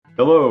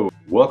Hello,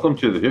 welcome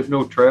to the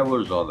Hypno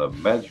Travelers on the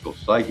Magical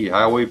Psyche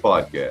Highway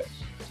podcast.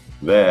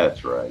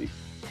 That's right.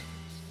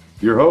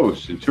 Your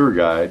host and tour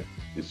guide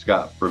is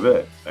Scott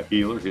Prevette, a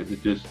healer,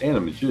 hypnotist, and a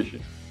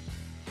magician.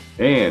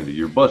 And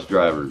your bus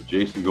driver is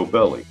Jason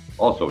Gobelli,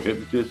 also a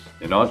hypnotist,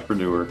 an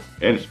entrepreneur,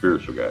 and a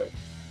spiritual guide.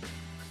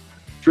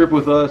 Trip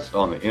with us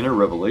on the Inner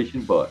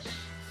Revelation bus.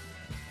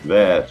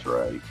 That's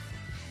right.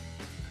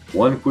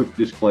 One quick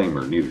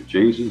disclaimer, neither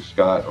Jason,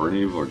 Scott, or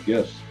any of our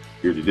guests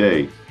here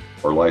today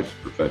are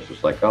licensed professional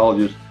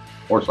psychologists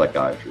or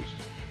psychiatrists.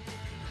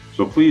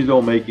 So please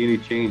don't make any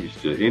changes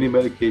to any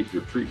medication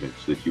or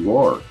treatments that you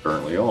are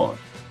currently on,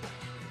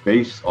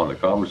 based on the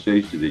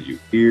conversation that you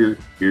hear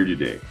here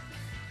today.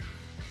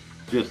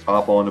 Just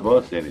hop on the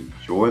bus and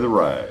enjoy the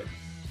ride.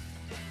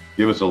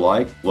 Give us a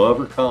like,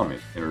 love, or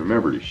comment, and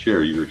remember to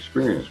share your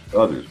experience with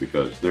others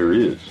because there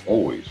is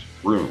always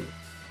room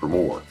for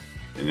more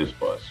in this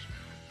bus.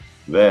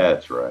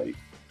 That's right.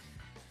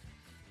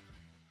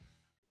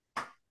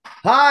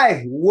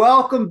 Hi,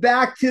 welcome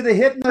back to the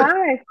Hypno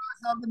Hi.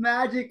 on the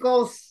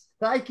Magical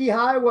Psyche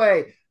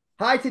Highway.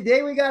 Hi,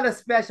 today we got a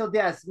special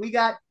guest. We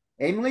got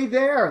Emilie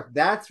Veyre,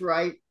 that's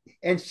right.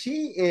 And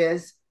she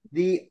is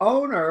the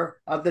owner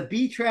of the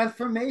Bee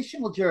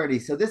Transformational Journey.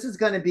 So this is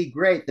going to be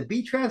great, the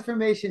Bee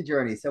Transformation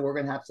Journey. So we're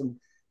going to have some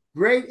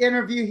great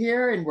interview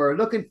here, and we're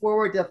looking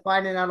forward to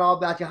finding out all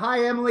about you.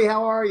 Hi, Emilie,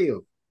 how are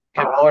you?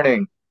 Good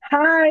morning.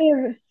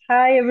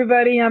 Hi,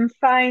 everybody. I'm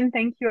fine.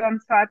 Thank you. I'm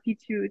so happy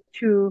to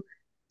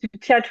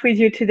chat with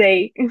you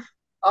today.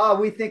 Oh,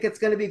 we think it's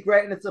going to be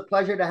great, and it's a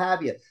pleasure to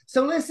have you.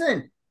 So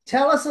listen,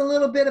 tell us a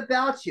little bit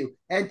about you,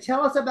 and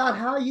tell us about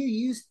how you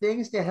use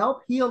things to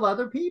help heal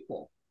other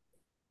people.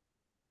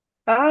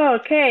 Oh,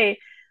 okay.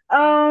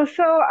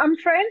 So I'm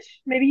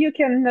French. Maybe you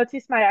can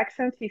notice my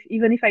accent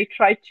even if I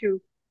try to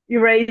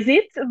erase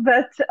it.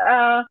 But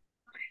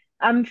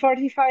I'm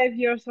 45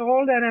 years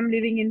old and I'm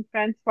living in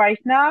France right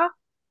now.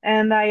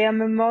 And I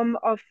am a mom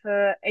of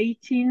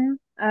 18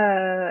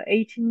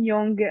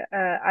 young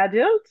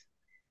adults.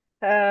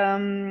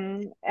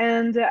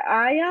 And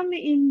I am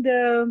in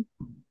the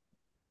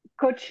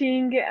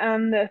coaching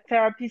and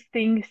therapist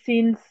thing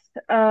since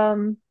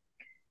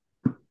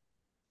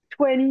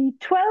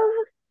 2012,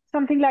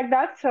 something like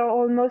that. So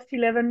almost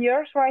 11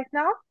 years right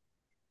now.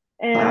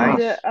 And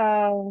Nice.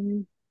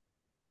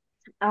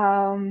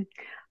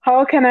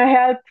 how can I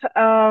help?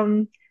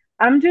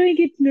 I'm doing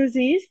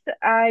hypnosis.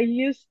 I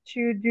used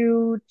to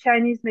do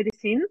Chinese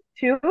medicine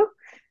too,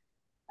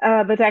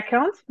 but I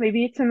can't.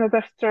 Maybe it's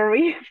another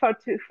story for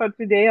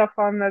today or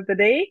for another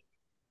day.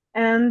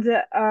 And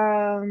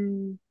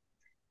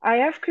I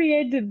have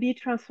created the Bee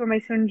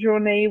Transformation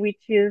Journey,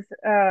 which is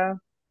a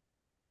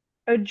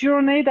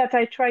journey that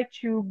I try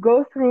to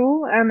go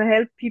through and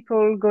help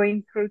people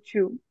going through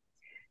too.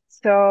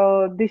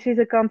 So this is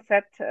a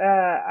concept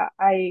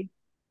I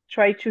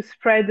try to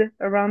spread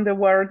around the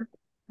world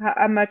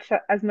as much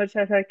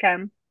as I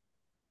can.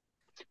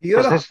 Is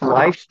Beautiful. this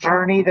life's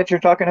journey that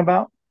you're talking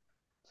about?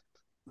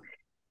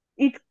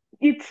 It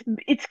it's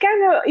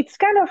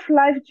kind of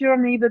life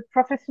journey, but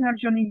professional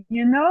journey.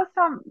 You know,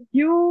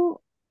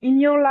 you in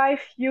your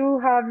life you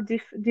have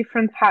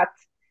different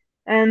hats,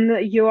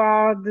 and you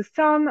are the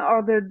son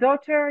or the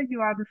daughter, you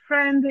are the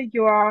friend,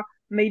 you are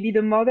maybe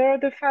the mother or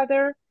the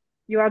father,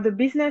 you are the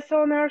business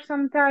owner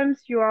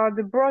sometimes, you are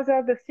the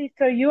brother, the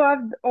sister. You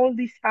have all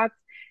these hats.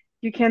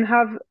 You can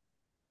have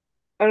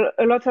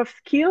a lot of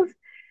skills,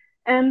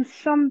 and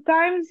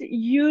sometimes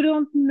you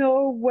don't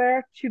know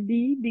where to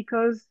be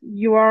because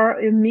you are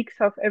a mix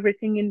of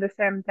everything in the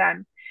same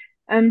time.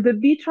 And the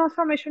Bee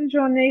Transformation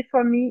Journey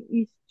for me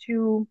is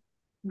to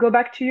go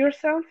back to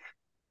yourself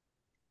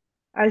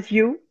as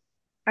you,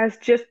 as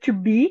just to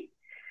be,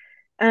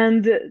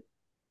 and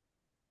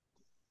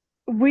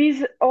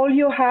with all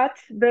your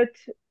hats, but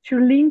to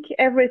link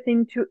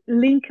everything, to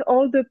link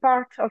all the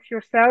parts of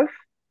yourself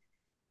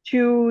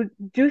to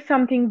do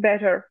something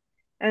better,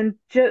 and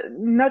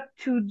not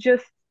to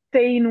just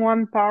stay in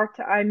one part.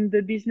 I'm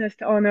the business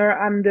owner,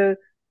 I'm the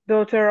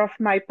daughter of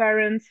my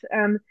parents,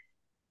 and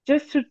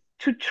just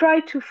to try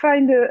to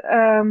find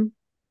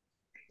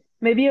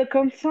maybe a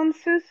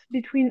consensus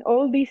between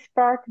all these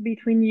parts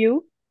between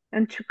you,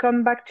 and to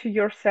come back to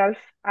yourself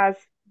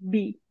as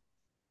be.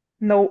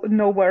 No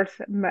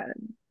words,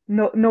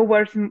 no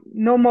words,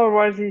 no more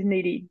words is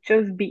needed.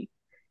 Just be.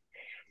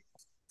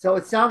 So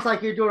it sounds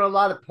like you're doing a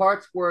lot of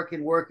parts work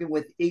and working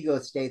with ego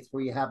states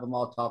where you have them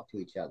all talk to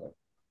each other.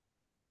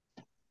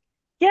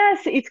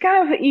 Yes, it's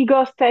kind of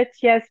ego state,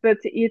 yes, but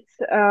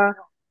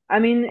I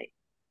mean,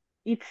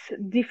 it's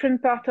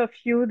different part of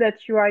you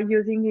that you are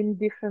using in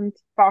different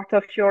part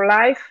of your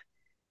life,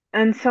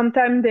 and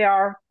sometimes they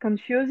are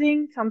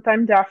confusing,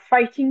 sometimes they are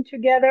fighting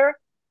together.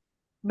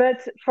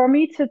 But for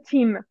me, it's a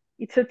team.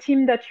 It's a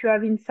team that you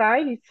have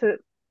inside.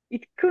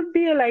 It could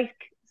be like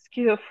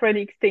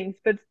schizophrenic things,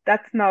 but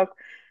that's not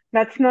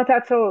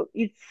at all.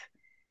 It's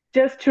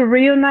just to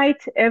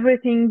reunite every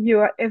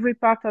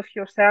part of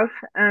yourself,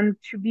 and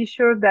to be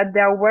sure that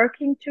they're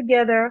working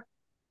together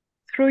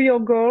through your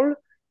goal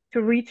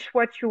to reach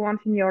what you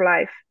want in your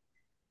life.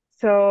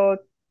 So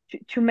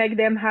to make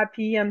them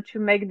happy and to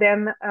make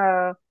them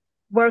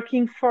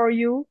working for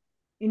you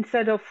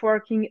instead of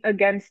working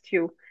against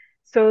you.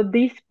 So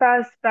this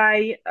pass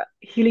by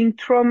healing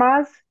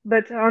traumas,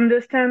 but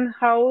understand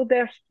how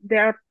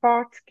their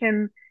part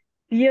can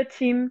be a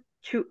team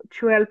to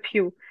help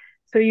you.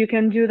 So you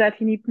can do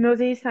that in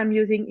hypnosis. I'm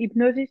using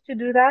hypnosis to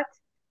do that.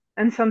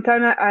 And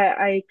sometimes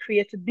I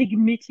create a big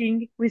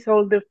meeting with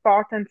all the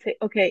part and say,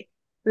 okay,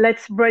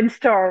 let's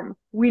brainstorm.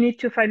 We need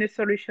to find a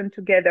solution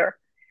together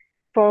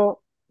for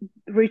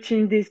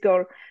reaching this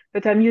goal.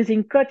 But I'm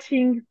using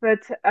coaching.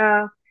 But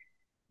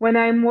when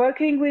I'm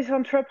working with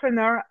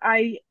entrepreneurs,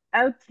 I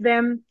help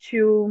them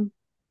to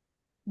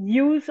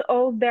use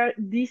all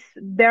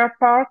their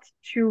part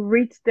to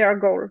reach their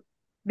goal,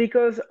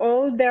 because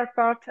all their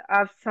part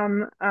have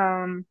some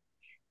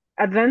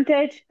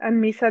advantage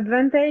and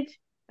disadvantage,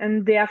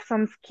 and they have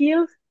some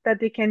skills that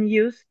they can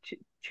use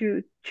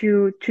to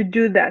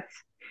do that.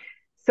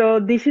 So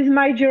this is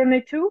my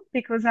journey too,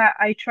 because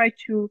I try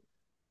to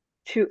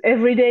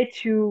every day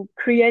to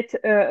create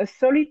a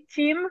solid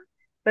team,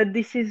 but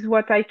this is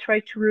what I try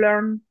to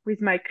learn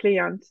with my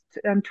clients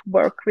and to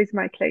work with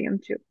my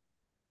client too.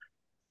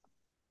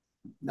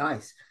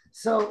 Nice.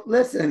 So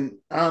listen,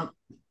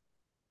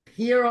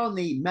 here on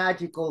the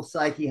Magical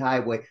Psyche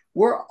Highway,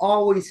 we're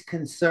always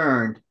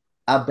concerned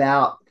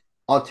about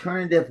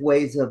alternative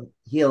ways of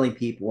healing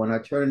people and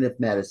alternative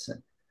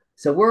medicine.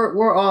 So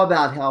we're all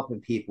about helping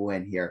people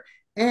in here.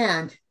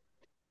 And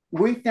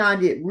we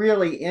found it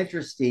really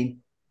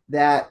interesting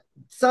that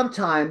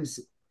sometimes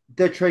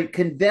the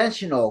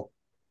conventional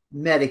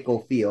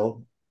medical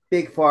field,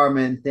 big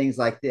pharma and things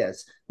like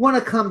this, want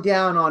to come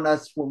down on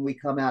us when we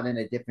come out in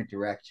a different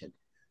direction.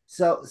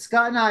 So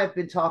Scott and I have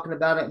been talking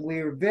about it, and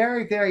we were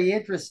very, very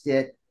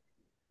interested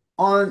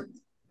on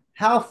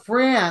how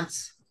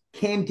France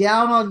came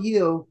down on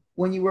you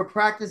when you were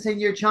practicing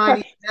your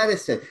Chinese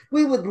medicine.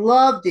 We would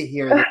love to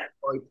hear that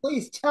story.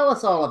 Please tell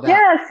us all about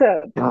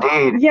it.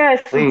 Indeed.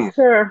 Yes, Please.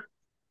 sure.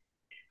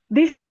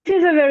 This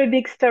is a very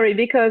big story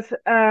because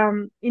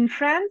in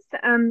France,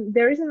 and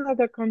there is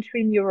another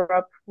country in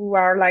Europe who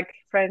are like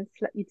France,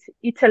 it's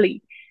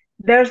Italy.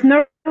 There's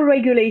no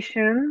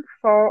regulation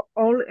for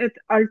all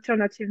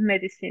alternative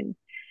medicine.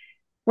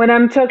 When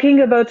I'm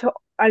talking about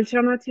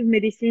alternative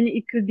medicine,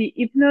 it could be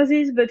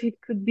hypnosis, but it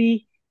could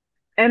be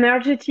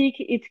energetic,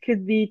 it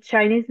could be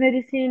Chinese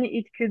medicine,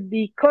 it could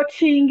be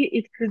coaching,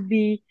 it could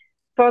be,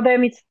 for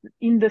them, it's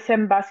in the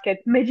same basket.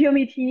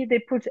 Mediumity, they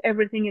put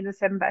everything in the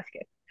same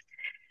basket.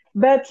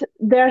 But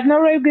there's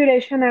no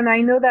regulation, and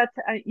I know that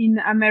in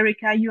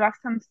America, you have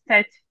some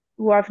states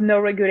who have no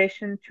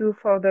regulation too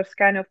for this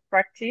kind of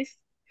practice.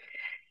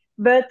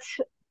 But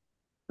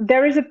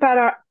there is a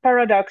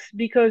paradox,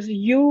 because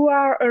you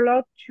are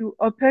allowed to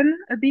open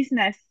a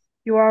business,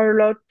 you are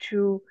allowed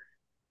to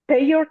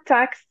pay your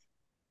tax,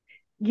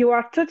 you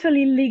are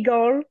totally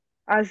legal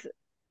as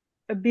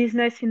a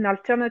business in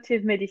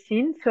alternative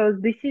medicine. So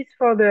this is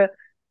for the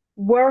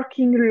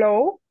working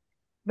law,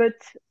 but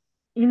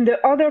in the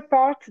other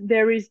part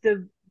there is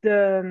the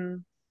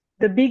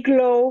big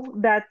law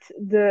that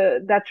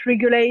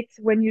regulates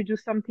when you do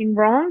something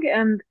wrong,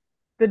 and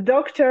the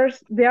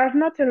doctors, they are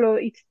not a law,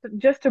 it's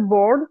just a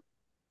board,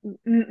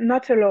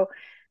 not a law.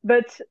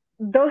 But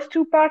those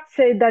two parts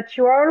say that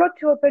you are allowed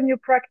to open your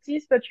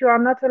practice, but you are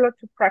not allowed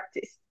to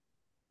practice.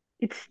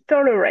 It's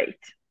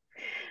tolerate.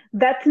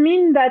 That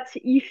means that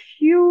if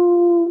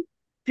you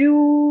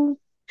do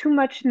too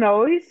much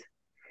noise,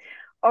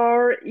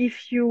 or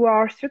if you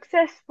are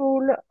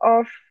successful,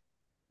 or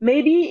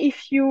maybe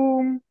if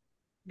you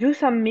do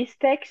some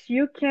mistakes,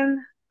 you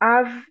can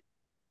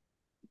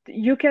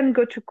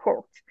go to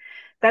court.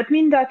 That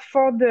means that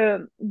for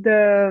the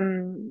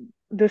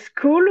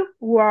school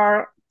who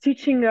are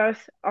teaching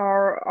us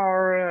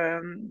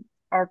our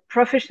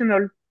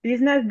professional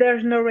business,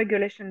 there's no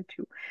regulation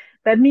too.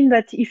 That means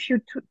that if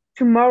you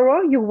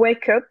tomorrow you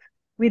wake up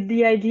with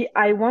the idea,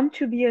 I want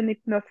to be an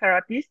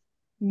hypnotherapist,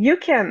 you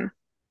can,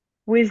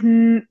 with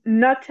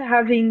not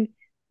having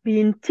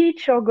been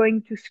teach or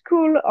going to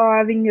school or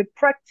having a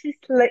practice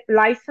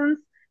license,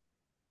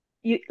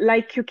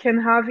 like you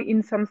can have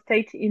in some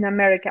states in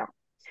America.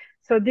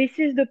 So this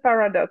is the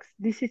paradox.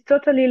 This is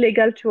totally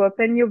legal to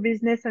open your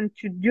business and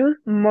to do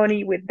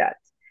money with that.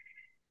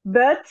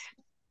 But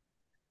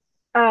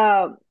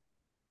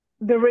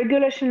the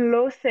regulation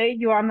law say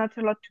you are not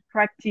allowed to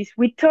practice.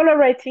 We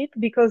tolerate it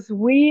because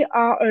we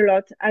are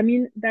allowed. I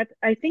mean, that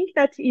I think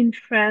that in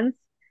France,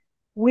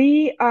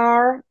 we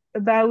are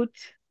about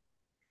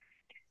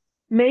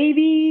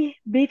maybe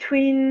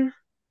between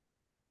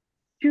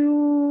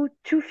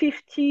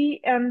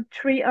 250 and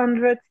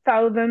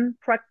 300,000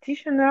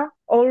 practitioners,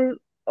 all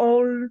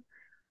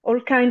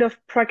kind of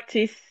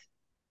practice.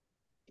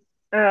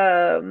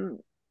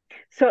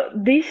 So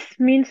this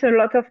means a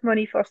lot of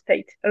money for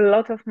state, a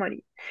lot of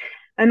money.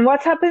 And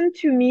what happened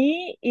to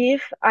me,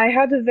 if I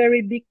had a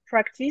very big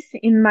practice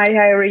in my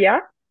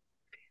area,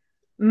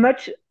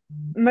 much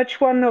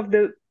one of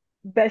the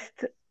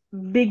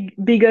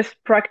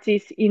biggest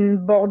practice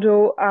in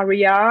Bordeaux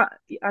area,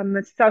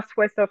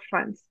 southwest of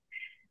France.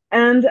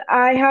 And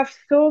I have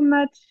so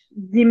much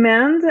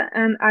demand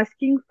and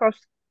asking for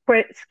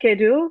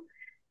schedule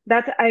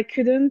that I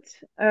couldn't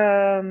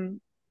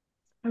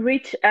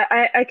reach.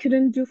 I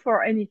couldn't do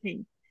for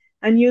anything.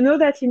 And you know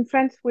that in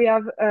France we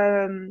have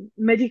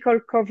medical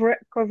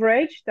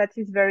coverage that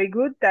is very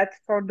good. That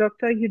for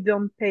doctor you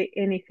don't pay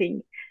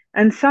anything.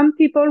 And some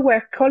people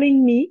were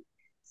calling me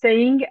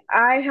saying,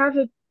 I have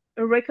a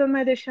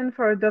recommendation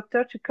for a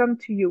doctor to come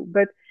to you,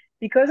 but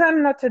because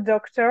I'm not a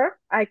doctor,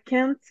 I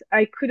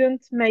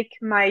couldn't make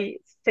my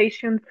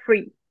station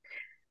free.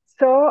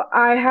 So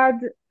I had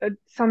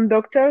some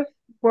doctors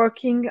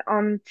working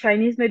on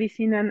Chinese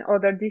medicine and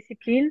other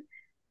discipline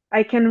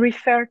I can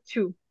refer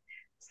to.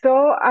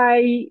 So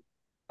I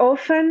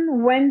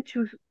often went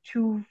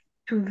to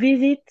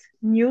visit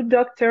new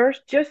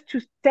doctors just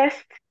to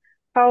test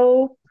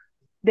how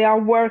they are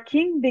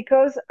working,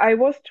 because I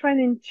was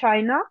trained in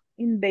China,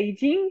 in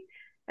Beijing,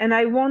 and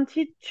I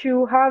wanted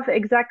to have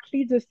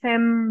exactly the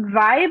same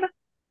vibe.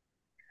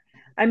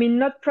 I mean,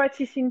 not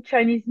practicing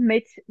Chinese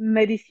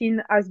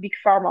medicine as big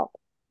pharma.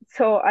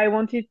 So I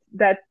wanted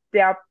that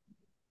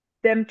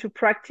them to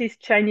practice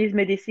Chinese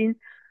medicine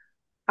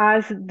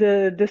as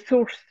the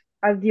source,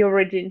 as the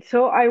origin.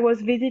 So I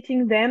was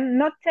visiting them,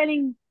 not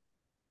telling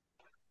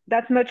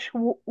that much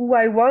who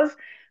I was,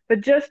 but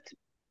just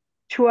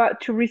to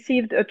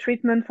receive a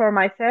treatment for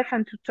myself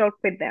and to talk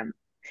with them.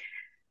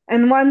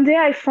 And one day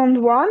I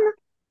found one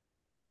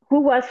who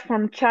was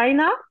from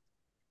China,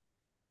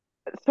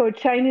 so a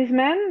Chinese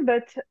man,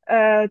 but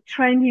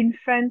trained in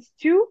France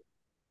too.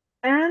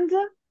 And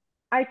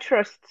I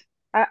trust.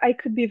 I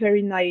could be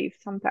very naive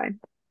sometimes.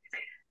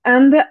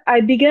 And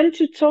I began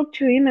to talk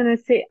to him and I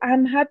say,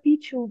 I'm happy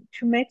to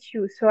meet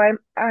you. So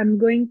I'm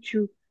going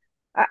to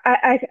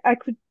I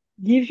could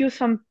give you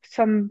some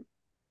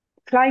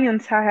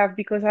clients I have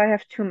because I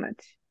have too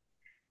much.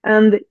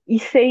 And he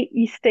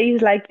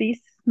stays like this,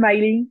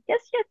 smiling,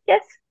 yes, yes,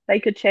 yes,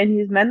 like a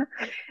Chinese man.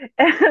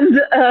 And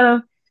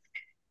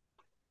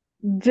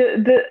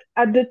the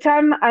at the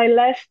time I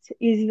left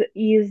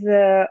his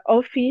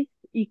office,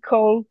 he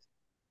called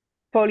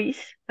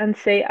police and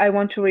say I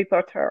want to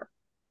report her.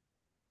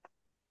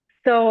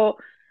 So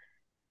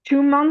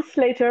 2 months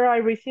later, I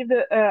received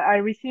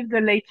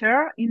a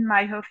letter in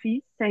my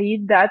office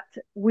saying that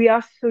we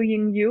are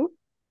suing you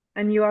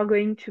and you are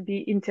going to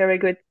be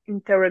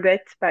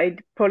interrogated by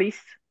the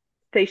police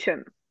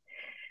station.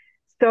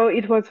 So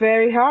it was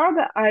very hard.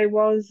 I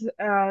was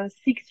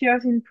 6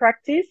 years in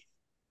practice,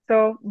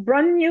 so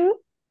brand new,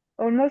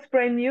 almost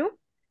brand new.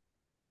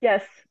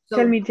 Yes, tell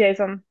So me,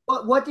 Jason.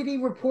 what did he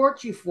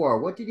report you for?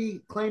 What did he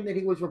claim that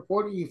he was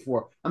reporting you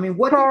for? I mean,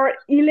 what did For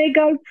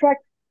illegal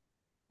practice,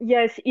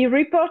 yes, he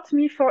reports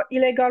me for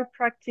illegal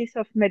practice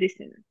of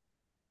medicine.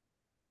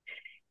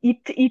 He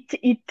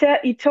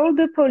told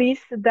the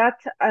police that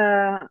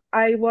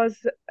I was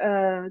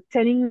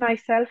telling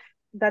myself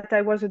that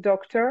I was a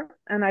doctor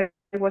and I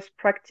was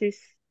practice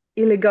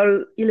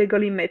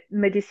illegally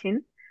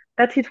medicine.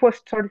 That it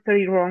was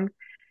totally wrong.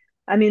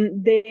 I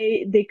mean,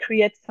 they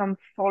create some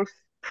false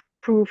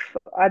proof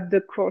at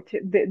the court.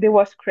 They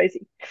was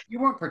crazy. you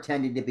weren't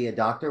pretending to be a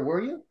doctor,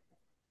 were you?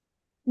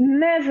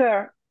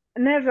 Never,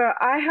 never.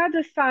 I had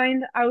a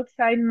sign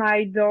outside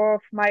my door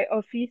of my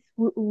office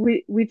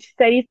which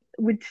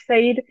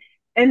said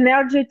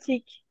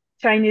energetic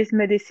Chinese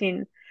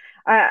medicine,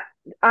 uh,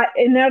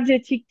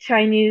 energetic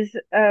Chinese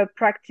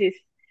practice.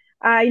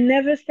 I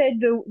never said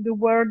the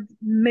word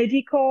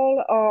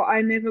medical, or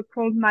I never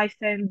called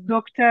myself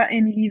Dr.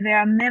 Emilie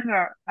Veyre.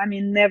 Never. I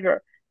mean,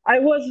 never. I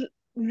was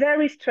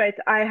very straight.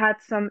 I had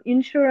some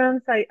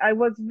insurance. I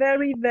was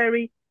very,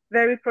 very,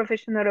 very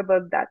professional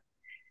about that.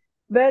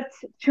 But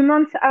 2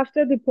 months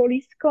after, the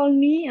police called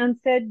me and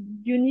said,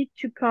 you need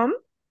to come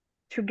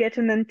to get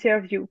an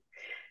interview.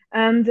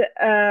 And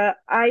I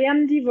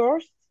am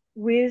divorced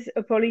with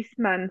a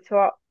policeman.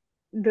 So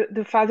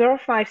the father of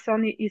my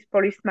son is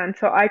policeman.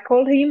 So I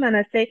called him and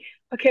I say,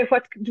 okay,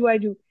 what do I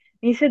do?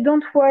 And he said,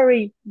 don't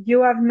worry,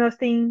 you have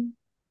nothing,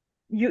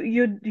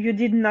 you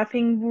did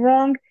nothing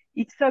wrong.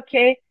 It's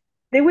okay.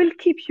 They will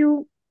keep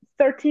you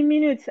 30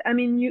 minutes. I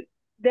mean,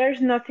 there's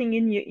nothing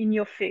in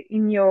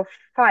your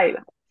file.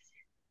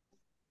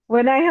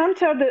 When I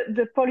enter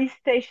the police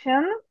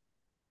station,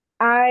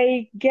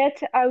 I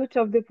get out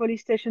of the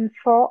police station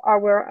 4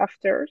 hours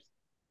after,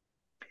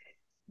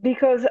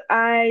 because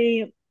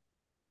I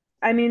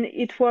mean,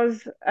 it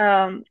was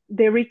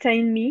they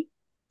retained me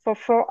for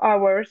 4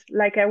 hours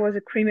like I was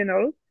a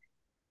criminal,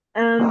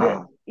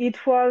 and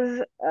it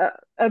was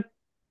a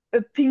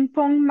ping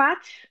pong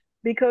match,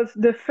 because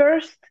the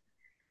first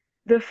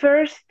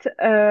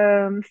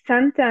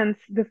sentence,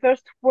 the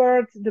first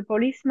words the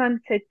policeman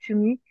said to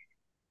me,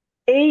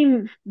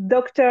 aim,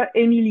 Dr.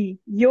 Emilie,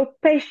 your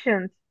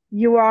patient,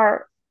 you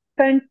are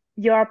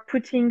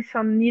putting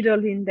some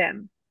needle in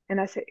them. And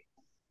I say,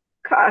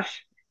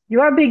 gosh,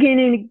 you are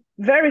beginning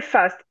very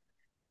fast.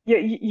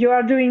 You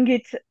are doing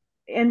it.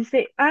 And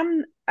say,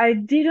 I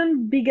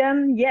didn't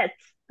begin yet.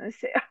 I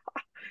say,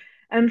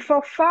 and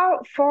for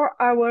 4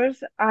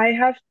 hours,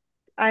 I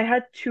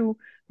had to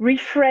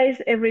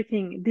rephrase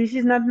everything. This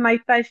is not my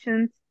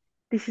patient.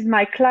 This is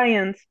my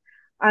client.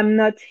 I'm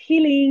not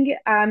healing.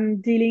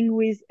 I'm dealing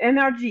with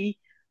energy.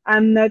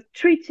 I'm not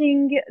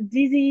treating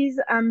disease.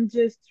 I'm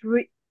just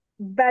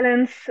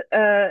balance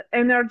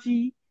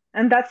energy,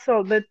 and that's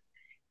all. But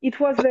it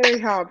was very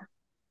hard.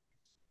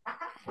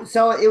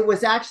 So it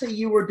was actually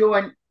you were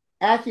doing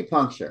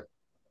acupuncture.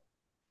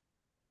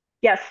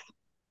 Yes.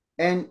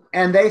 And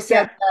they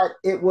said Yes. that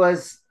it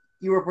was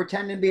you were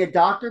pretending to be a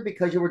doctor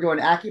because you were doing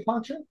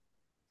acupuncture?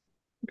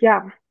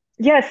 Yeah.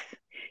 Yes.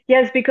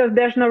 Yes, because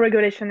there's no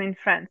regulation in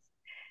France.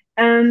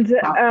 And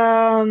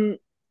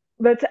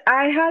but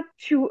I had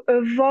to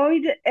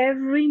avoid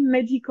every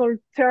medical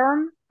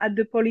term at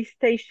the police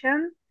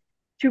station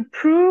to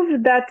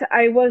prove that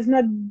I was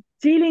not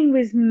dealing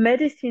with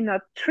medicine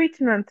or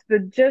treatment,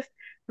 but just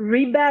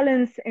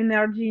rebalance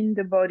energy in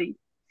the body.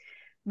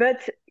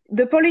 But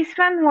the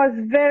policeman was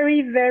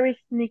very, very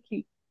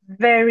sneaky,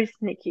 very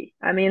sneaky.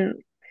 I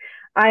mean,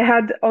 I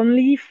had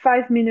only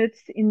 5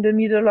 minutes in the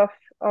middle of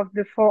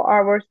the 4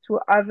 hours to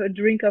have a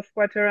drink of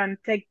water and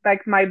take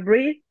back my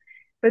breath,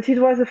 but it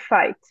was a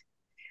fight.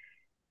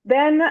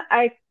 Then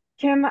I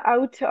came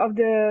out of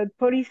the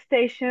police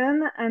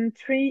station, and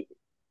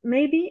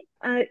maybe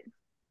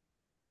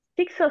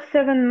 6 or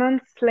 7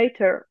 months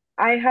later,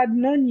 I had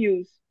no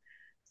news.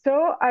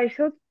 So I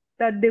thought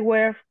that they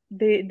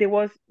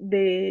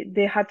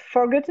had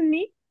forgotten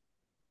me,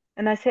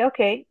 and I say,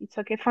 okay, it's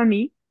okay for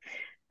me.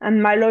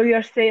 And my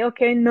lawyer say,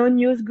 okay, no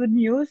news, good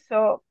news.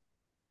 So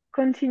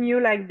continue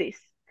like this.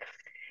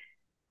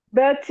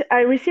 But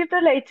I received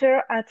a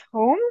letter at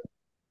home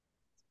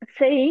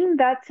saying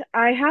that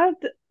I had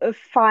a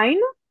fine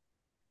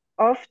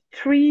of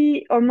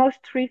almost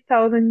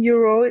 3,000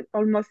 euro. It's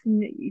almost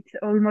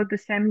the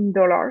same in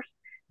dollars.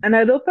 And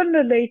I'd opened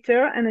the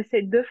letter and I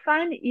said, the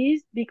fine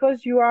is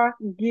because you are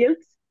guilt.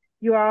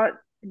 You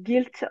are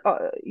guilt.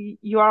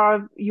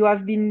 You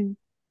have been.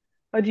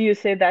 How do you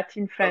say that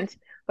in French?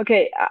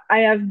 Okay, I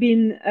have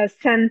been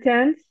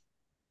sentenced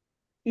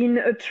in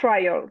a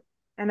trial.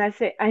 And I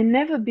say, I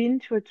never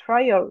been to a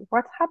trial.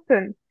 What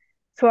happened?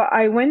 So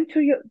I went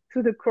to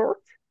the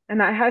court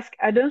and I asked,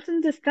 I don't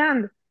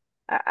understand.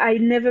 I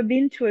never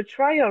been to a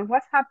trial.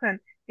 What happened?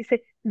 He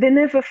said, they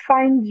never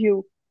find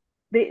you.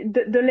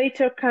 The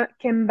letter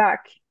came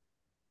back.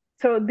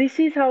 So this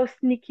is how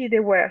sneaky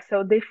they were.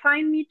 So they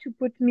find me to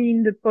put me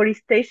in the police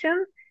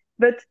station,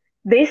 but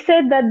they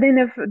said that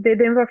they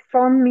never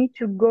found me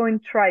to go in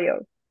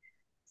trial.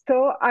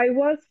 So I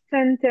was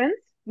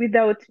sentenced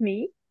without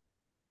me.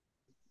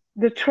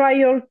 The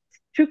trial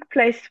took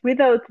place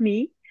without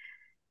me,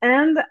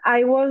 and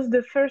I was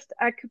the first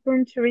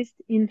acupuncturist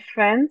in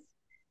France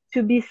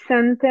to be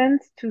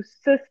sentenced to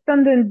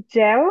suspended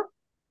jail.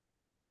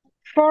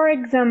 For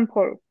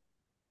example,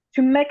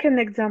 to make an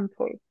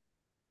example.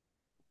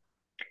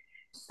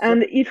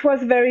 And it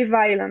was very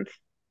violent.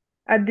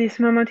 At this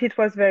moment, it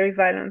was very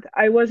violent.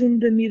 I was in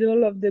the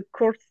middle of the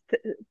court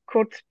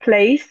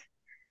place,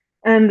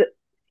 and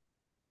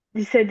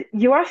he said,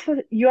 you are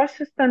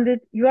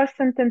suspended, you are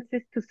sentenced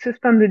to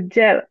suspended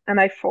jail. And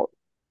I fought.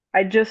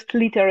 I just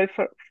literally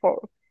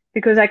fought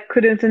because I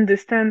couldn't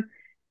understand.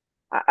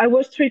 I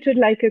was treated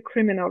like a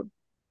criminal.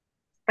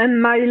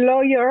 And my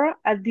lawyer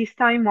at this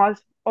time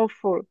was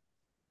awful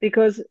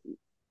because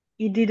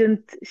she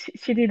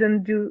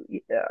didn't do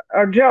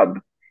her job.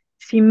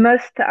 She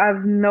must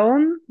have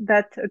known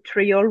that a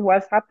trial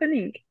was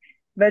happening,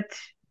 but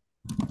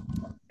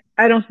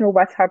I don't know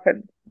what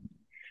happened.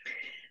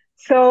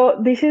 So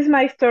this is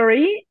my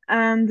story,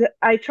 and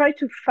I tried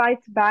to fight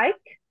back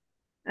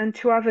and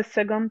to have a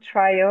second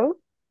trial,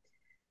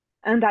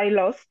 and I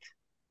lost.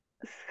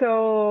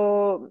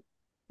 So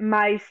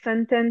my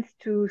sentence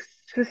to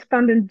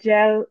suspended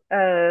jail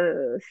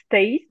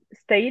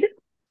stayed.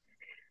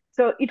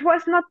 So it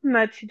was not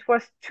much, it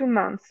was 2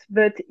 months,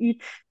 but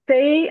it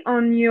stayed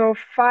on your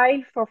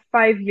file for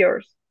 5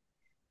 years.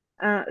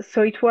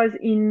 So it was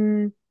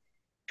in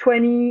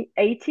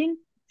 2018,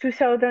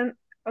 2000,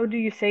 how do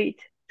you say it?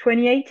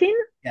 2018?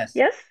 Yes.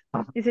 Yes?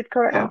 Is it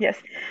correct? Yeah.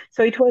 Yes.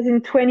 So it was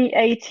in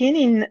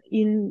 2018,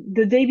 in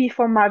the day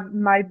before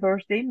my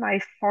birthday, my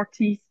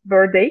 40th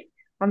birthday,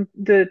 on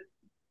the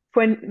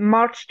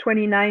March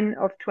 29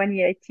 of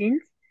 2018.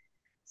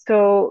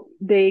 So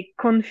they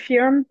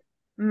confirmed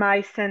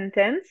my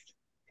sentence.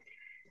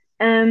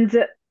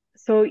 And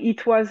so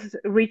it was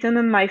written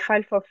on my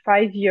file for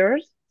 5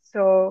 years.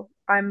 So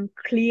I'm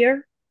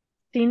clear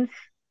since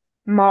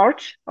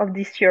March of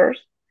this year.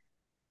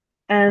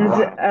 And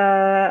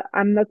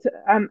I'm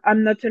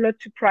not allowed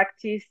to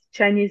practice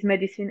Chinese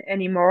medicine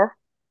anymore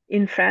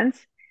in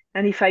France.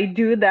 And if I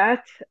do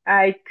that,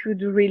 I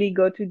could really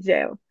go to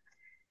jail.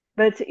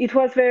 But it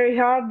was very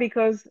hard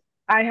because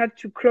I had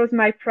to close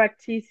my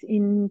practice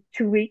in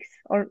 2 weeks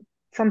or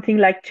something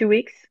like 2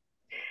 weeks.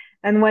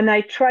 And when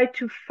I tried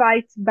to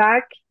fight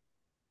back,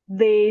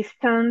 they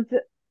sent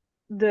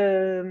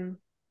the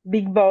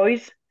big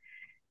boys.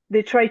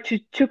 They tried to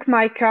took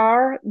my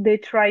car. They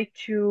tried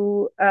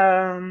to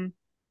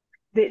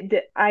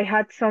I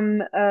had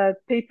some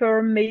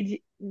paper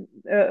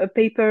a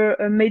paper,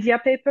 a media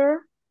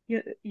paper,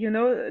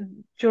 a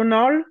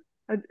journal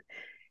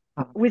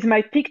with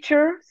my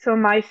picture. So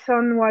my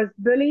son was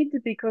bullied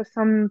because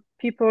some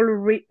people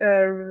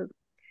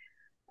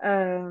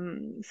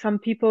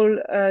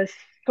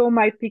saw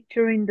my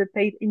picture in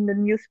the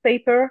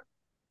newspaper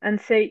and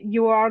say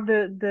you are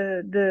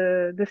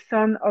the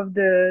son of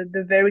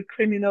the very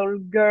criminal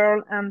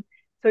girl, and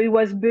so he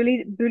was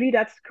bullied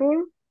at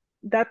school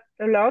that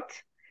a lot.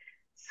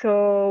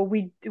 So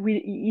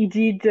he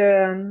did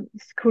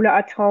school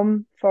at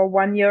home for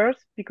 1 year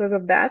because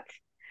of that.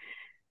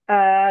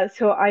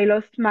 So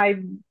my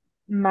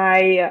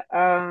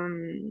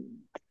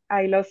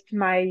I lost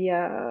my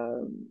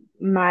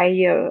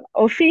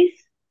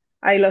office.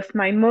 I lost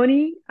my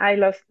money. I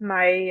lost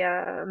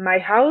my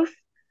house.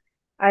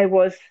 I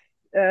was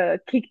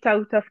kicked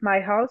out of my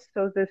house.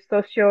 So the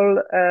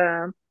social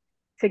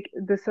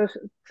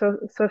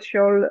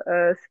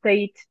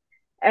state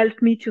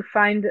helped me to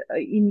find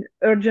in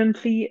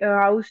urgently a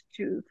house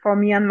for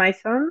me and my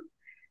son.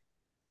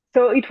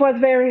 So it was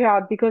very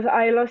hard because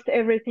I lost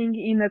everything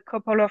in a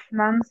couple of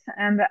months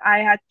and I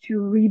had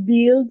to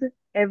rebuild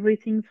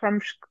everything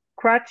from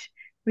scratch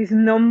with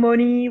no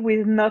money,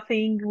 with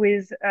nothing,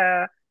 with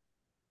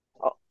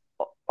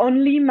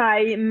only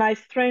my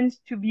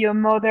strength to be a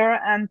mother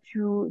and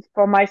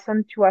for my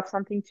son to have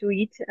something to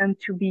eat and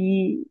to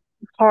be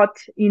hot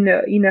in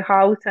a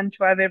house and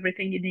to have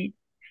everything he needs.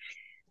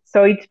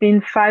 So it's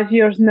been 5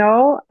 years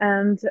now,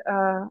 and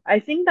I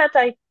think that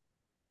I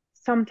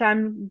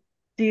sometimes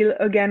deal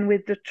again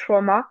with the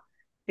trauma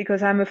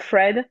because I'm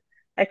afraid.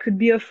 I could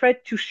be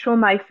afraid to show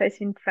my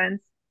face in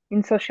France,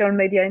 in social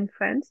media in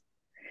France.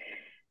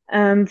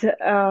 And here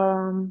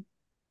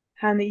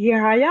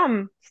I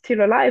am,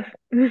 still alive.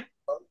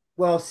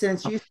 Well,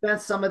 since you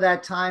spent some of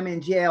that time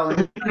in jail,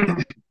 and you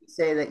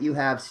say that you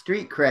have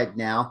street cred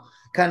now,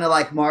 kind of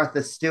like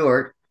Martha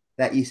Stewart,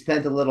 that you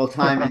spent a little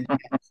time in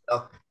jail.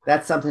 So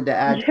that's something to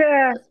add.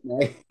 Yeah.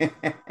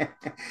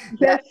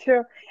 That,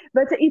 Sure.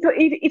 But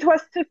it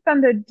was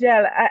standard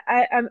gel.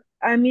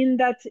 I mean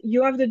that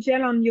you have the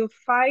gel on your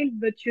file,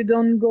 but you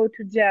don't go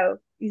to jail.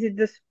 Is it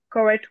the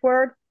correct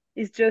word?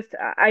 It's just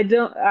I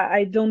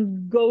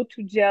don't go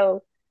to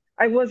jail.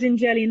 I was in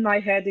jail in my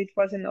head. It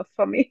was enough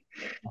for me.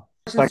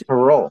 Like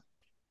parole.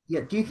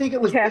 yeah. Do you think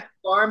it was Yeah. Big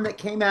Farm that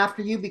came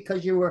after you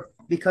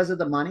because of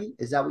the money?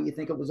 Is that what you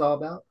think it was all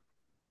about?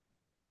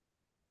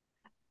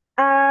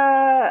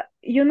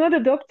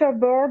 The doctor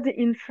board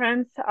in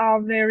France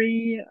are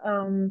very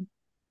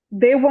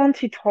they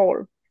want it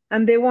all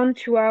and they want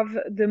to have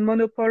the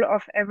monopoly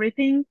of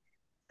everything.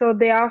 So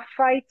they are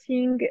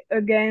fighting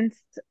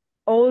against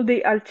all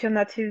the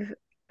alternative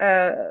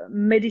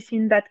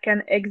medicine that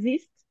can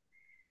exist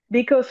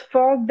because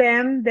for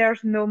them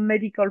there's no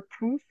medical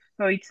proof,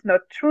 so it's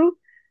not true.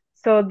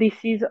 So this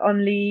is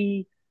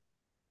only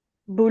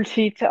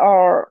bullshit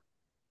or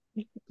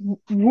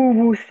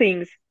woo-woo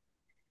things.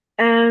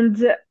 And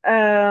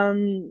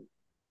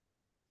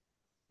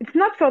it's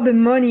not for the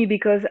money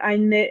because I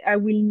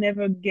will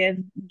never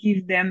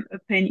give them a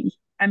penny.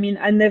 I mean,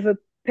 I never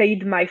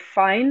paid my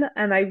fine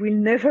and I will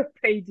never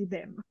pay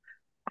them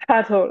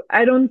at all.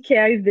 I don't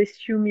care if they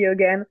sue me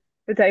again,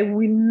 but I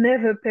will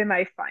never pay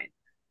my fine.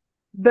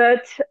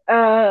 But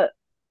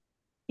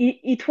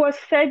it was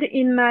said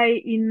in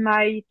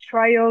my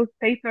trial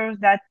papers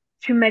that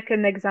to make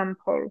an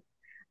example.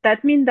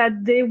 That means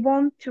that they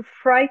want to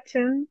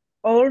frighten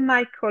all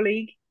my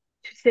colleagues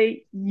to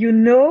say,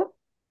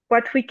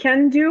 what we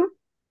can do,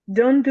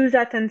 don't do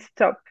that and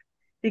stop.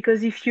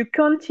 Because if you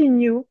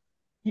continue,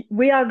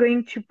 we are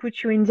going to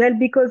put you in jail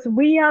because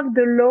we have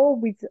the law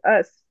with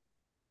us.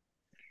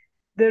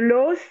 The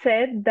law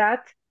said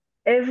that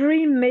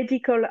every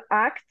medical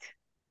act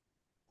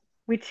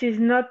which is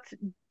not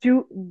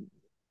due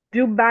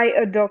by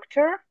a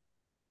doctor,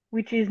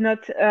 which is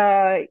not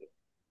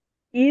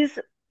is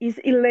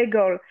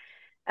illegal.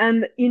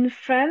 And in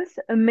France,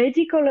 a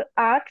medical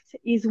act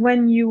is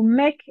when you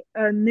make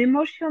an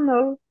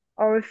emotional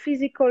or a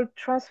physical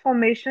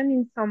transformation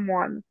in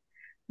someone.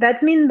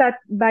 That means that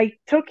by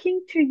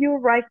talking to you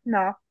right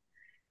now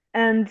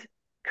and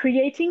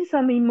creating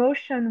some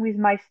emotion with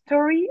my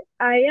story,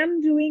 I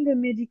am doing a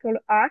medical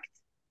act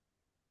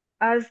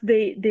as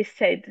they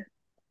said.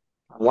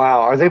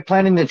 Wow. Are they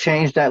planning to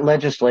change that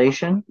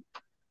legislation?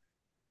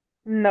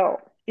 No,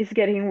 it's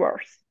getting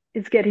worse.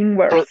 It's getting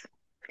worse. So,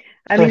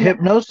 I so mean,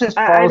 hypnosis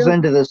I falls don't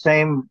into the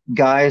same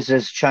guise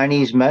as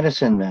Chinese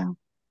medicine then.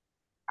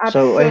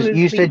 So as you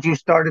absolutely. said, you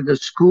started the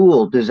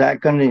school.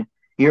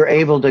 You're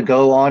able to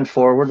go on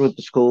forward with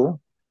the school?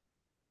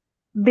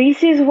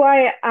 This is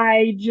why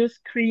I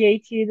just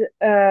created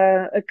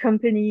a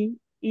company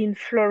in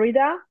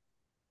Florida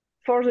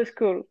for the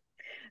school.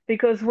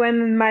 Because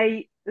when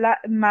my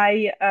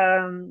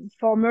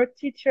former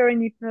teacher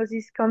in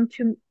hypnosis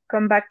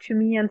come back to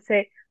me and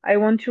say, I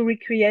want to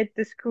recreate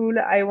the school,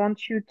 I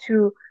want you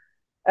to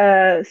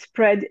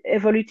spread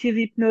evolutive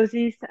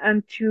hypnosis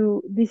and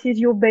this is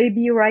your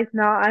baby right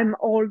now, I'm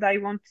old, I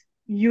want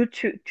you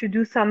to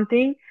do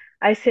something.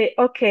 I say,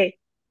 okay,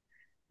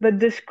 but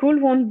the school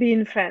won't be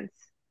in France.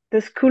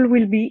 the school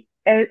will be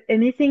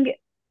anything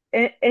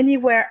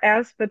anywhere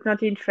else but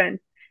not in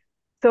France.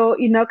 So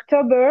in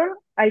October,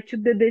 I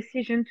took the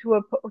decision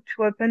to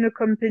open a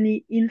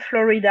company in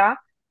Florida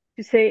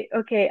to say,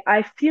 okay,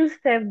 I feel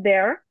safe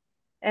there,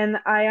 and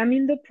I am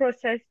in the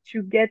process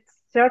to get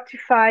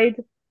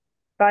certified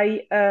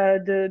by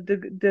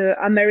the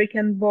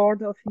American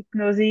Board of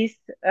Hypnosis,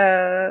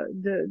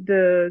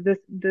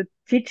 the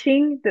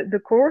teaching, the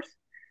course.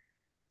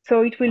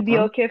 So it will be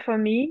okay for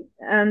me.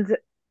 And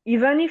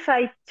even if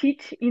I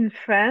teach in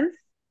France,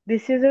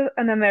 this is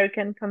an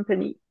American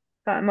company,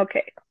 so I'm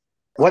okay.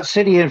 What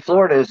city in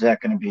Florida is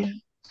that going to be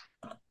in?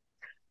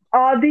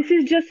 This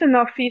is just an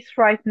office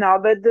right now,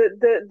 but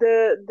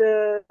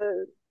the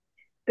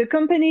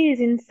company is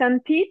in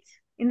St. Pete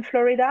in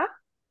Florida,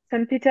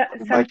 St.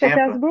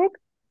 Petersburg.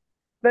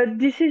 But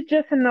this is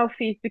just an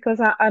office because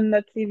I'm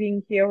not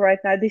living here right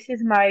now. This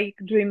is my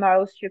dream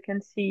house, you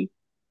can see,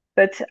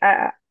 but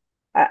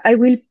I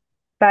will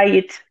buy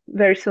it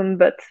very soon.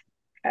 But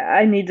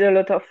I need a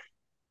lot of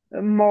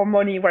more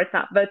money right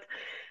now. But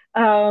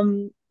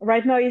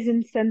right now is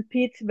in St.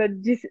 Pete,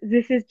 but this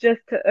is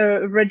just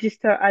a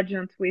registered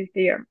agent with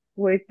there.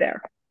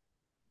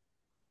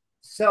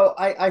 So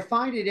I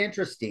find it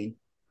interesting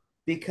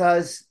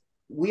because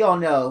we all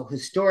know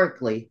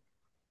historically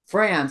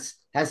France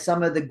has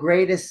some of the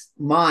greatest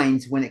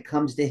minds when it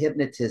comes to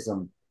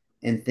hypnotism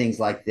and things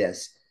like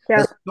this.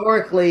 Yeah.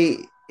 Historically,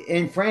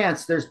 in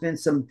France, there's been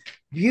some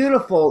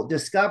beautiful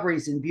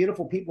discoveries and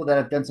beautiful people that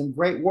have done some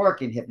great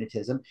work in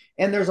hypnotism.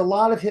 And there's a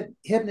lot of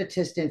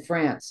hypnotists in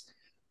France.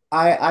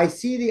 I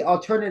see the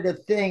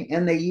alternative thing,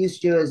 and they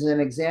used you as an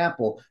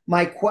example.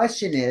 My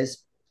question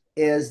is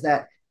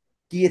that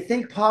do you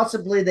think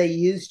possibly they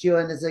used you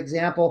as an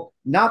example,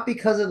 not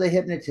because of the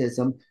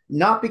hypnotism,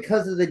 not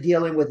because of the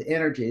dealing with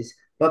energies,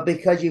 but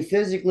because you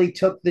physically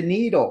took the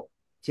needle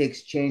to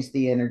exchange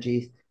the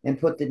energies and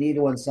put the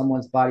needle in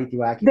someone's body through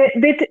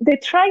acupuncture? They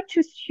tried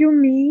to sue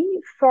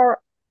me for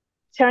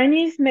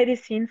Chinese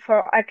medicine,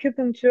 for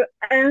acupuncture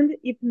and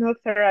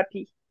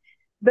hypnotherapy.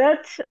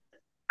 But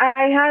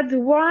I had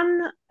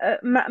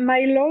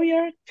my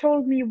lawyer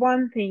told me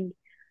one thing.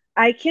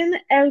 I can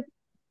help.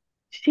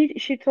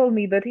 She told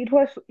me, but it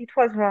was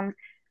wrong.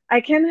 I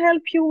can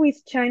help you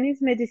with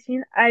Chinese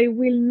medicine. I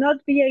will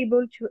not be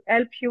able to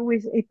help you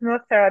with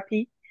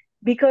hypnotherapy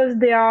because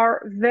they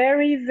are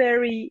very,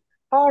 very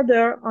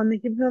harder on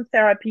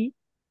hypnotherapy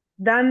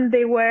than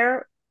they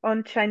were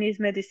on Chinese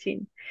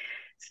medicine.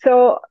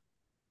 So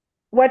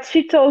what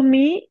she told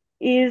me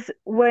is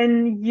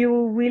when you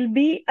will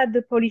be at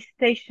the police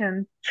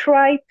station,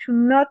 try to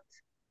not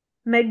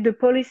make the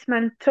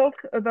policeman talk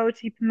about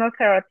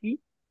hypnotherapy.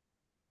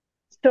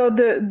 So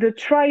the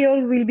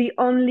trial will be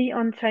only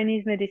on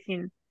Chinese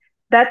medicine.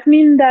 That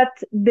means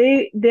that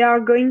they are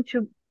going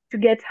to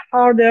get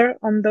harder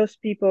on those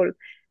people.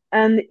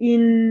 And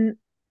in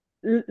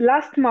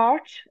last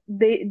March,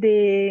 they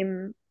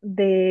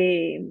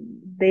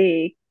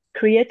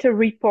create a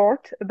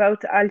report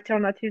about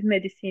alternative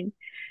medicine,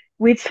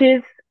 which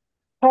is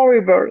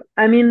horrible.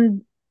 I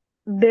mean,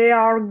 they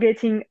are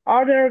getting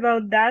harder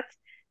about that,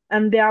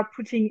 and they are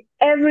putting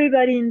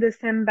everybody in the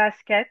same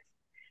basket,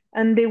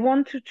 and they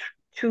want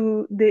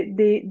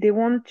they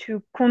want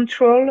to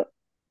control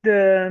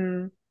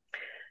the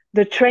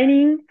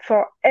training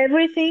for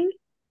everything.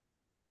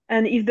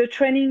 And if the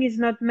training is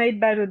not made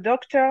by the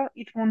doctor,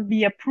 it won't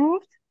be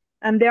approved.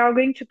 And they are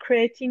going to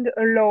creating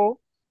a law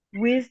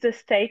with the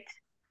state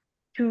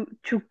to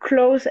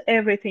close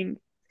everything.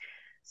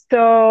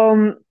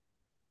 So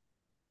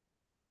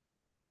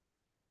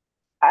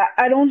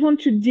I don't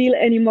want to deal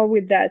anymore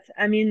with that.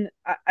 I mean,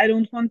 I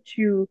don't want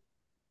to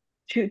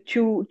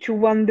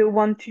want the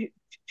one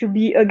to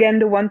be again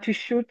the one to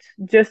shoot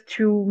just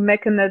to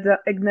make another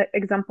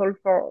example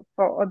for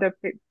other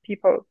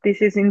people.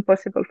 This is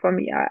impossible for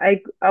me. I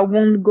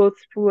won't go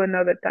through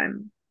another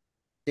time.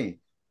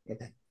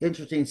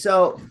 Interesting.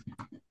 So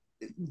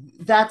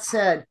that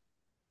said,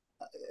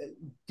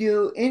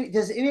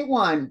 does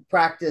anyone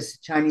practice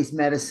Chinese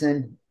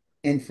medicine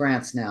in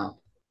France now?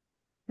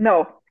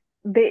 No,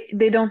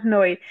 they don't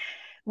know it.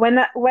 When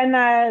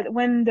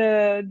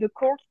the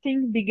court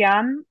thing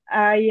began,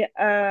 I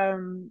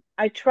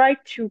tried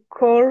to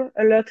call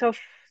a lot of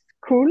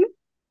school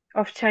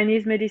of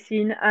Chinese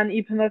medicine and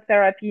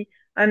hypnotherapy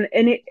and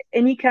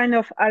any kind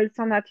of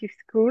alternative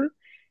school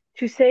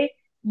to say,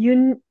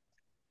 do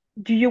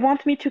you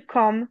want me to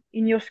come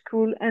in your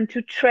school and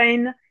to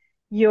train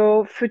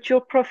your future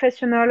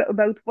professional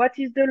about what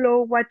is the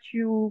law, what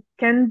you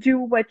can do,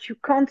 what you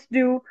can't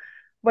do,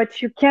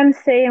 what you can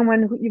say, and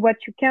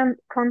what you can't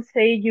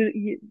say.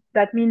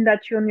 That means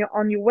that you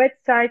on your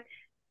website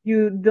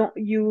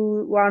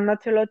you are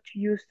not allowed to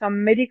use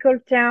some medical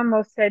term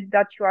or said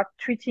that you are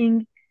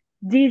treating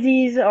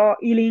disease or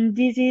healing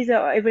disease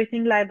or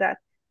everything like that.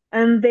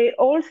 And they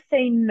all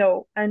say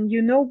no. And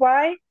you know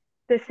why?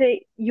 They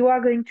say you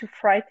are going to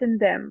frighten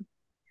them.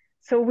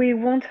 So we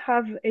won't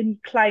have any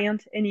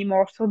clients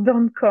anymore. So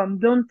don't come,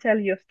 don't tell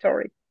your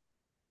story.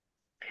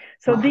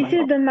 So this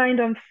is the mind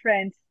of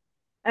France.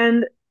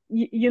 And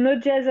you know,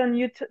 Jason,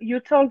 you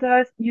told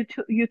us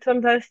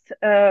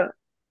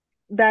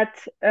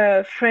that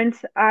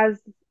France has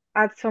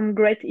had some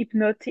great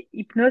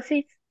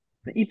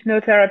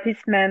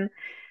hypnotherapists, men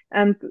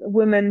and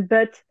women,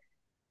 but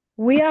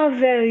we are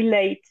very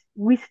late.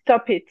 We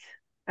stop it.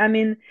 I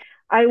mean,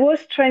 I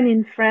was trained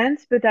in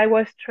France, but I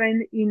was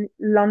trained in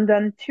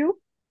London too,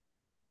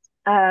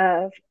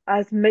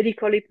 as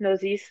medical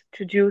hypnosis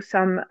to do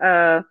some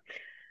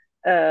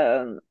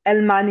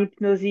Hellman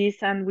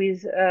hypnosis and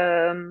with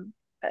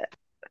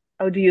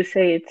how do you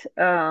say it?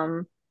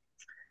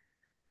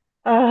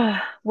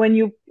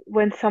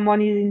 When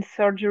someone is in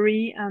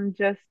surgery and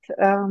just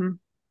I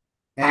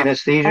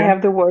Anesthesia?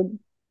 have the word.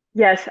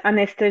 Yes,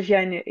 anesthesia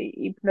and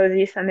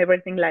hypnosis and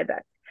everything like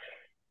that.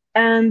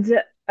 And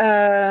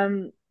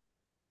um,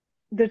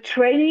 the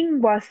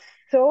training was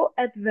so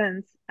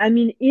advanced. I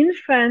mean, in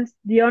France,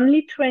 the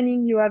only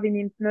training you have in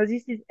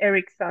hypnosis is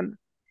Erickson.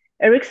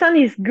 Erickson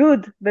is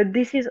good, but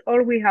this is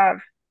all we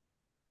have.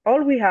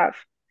 All we have.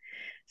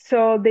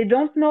 So they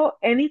don't know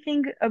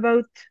anything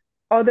about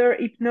other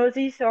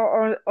hypnosis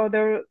or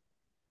other.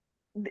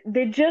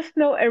 They just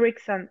know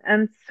Erickson,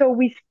 and so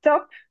we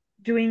stopped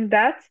doing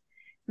that.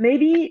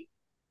 Maybe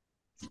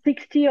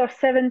 60 or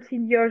 70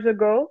 years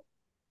ago,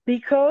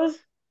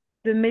 because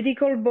the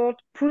medical board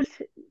put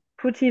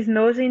his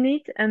nose in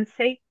it and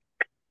say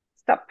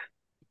stop.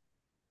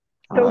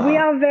 So we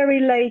are very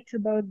late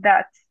about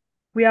that.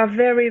 We are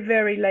very,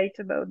 very late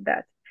about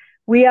that.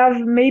 We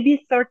have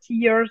maybe 30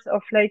 years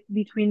of late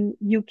between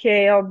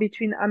UK or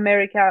between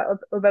America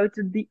about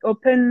the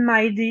open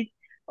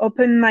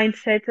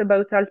mindset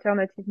about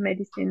alternative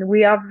medicine.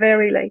 We are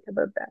very late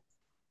about that.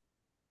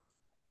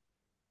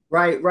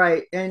 Right,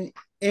 right. And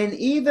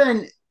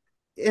even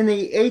in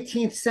the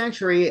 18th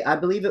century, I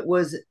believe it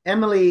was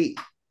Emilie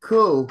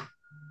Veyre.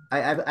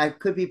 I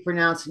could be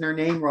pronouncing her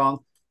name wrong,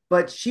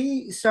 but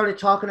she started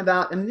talking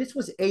about, and this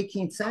was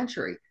 18th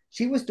century.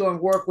 She was doing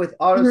work with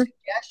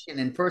autosuggestion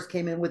and first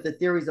came in with the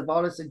theories of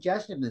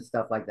autosuggestion and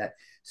stuff like that.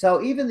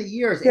 So even the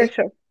years, Yeah,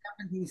 sure.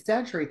 17th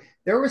century,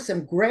 there were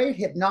some great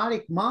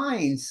hypnotic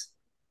minds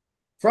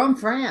from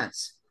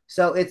France.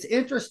 So it's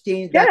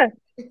interesting that the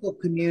medical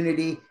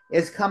community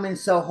is coming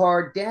so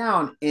hard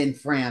down in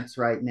France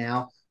right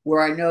now,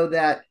 where I know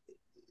that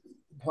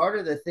part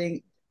of the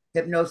thing,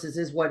 hypnosis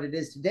is what it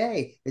is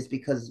today, is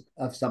because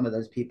of some of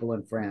those people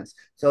in France.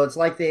 So it's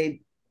like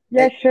they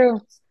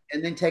sure.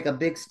 and then take a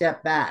big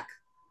step back.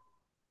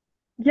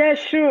 Yeah,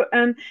 sure.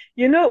 And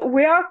you know,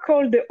 we are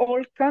called the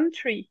old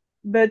country,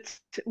 but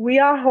we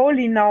are whole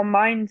in our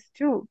minds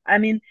too. I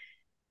mean,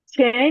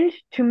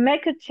 to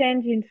make a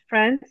change in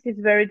France is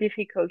very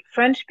difficult.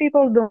 French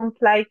people don't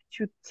like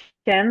to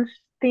change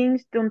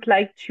things, don't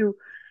like to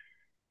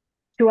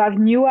have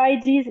new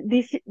ideas.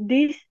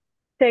 This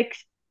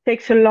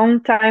takes a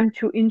long time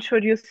to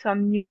introduce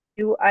some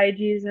new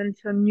ideas and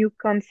some new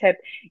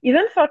concept.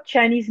 Even for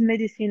Chinese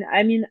medicine,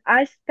 I mean,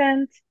 I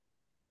spent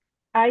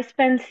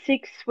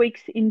 6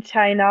 weeks in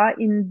China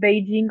in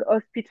Beijing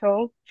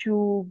hospital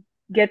to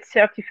get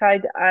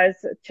certified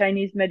as a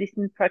Chinese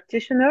medicine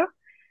practitioner.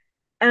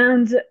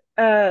 And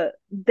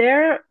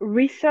their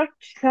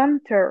research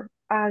center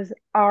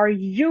are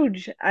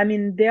huge. I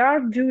mean, they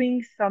are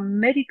doing some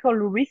medical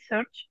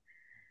research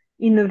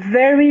in a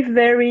very,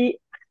 very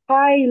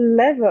high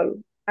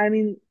level. I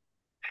mean,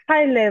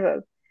 high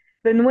level.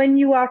 But when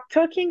you are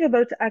talking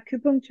about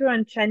acupuncture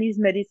and Chinese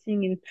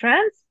medicine in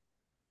France,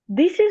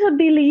 this is a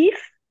belief,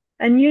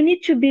 and you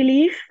need to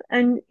believe,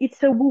 and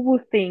it's a woo-woo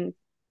thing.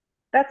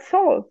 That's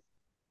all.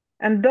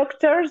 And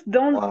doctors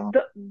don't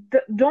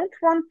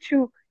want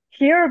to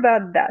hear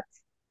about that.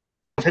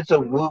 If it's a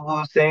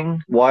woo-woo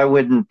thing, why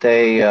wouldn't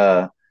they?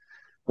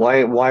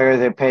 Why are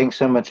they paying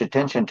so much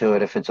attention to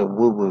it if it's a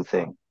woo-woo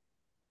thing?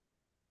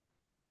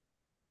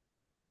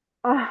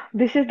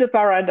 This is the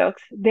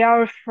paradox. They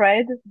are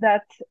afraid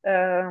that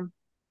to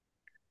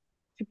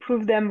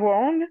prove them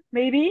wrong,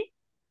 maybe.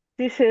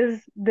 This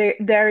is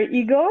their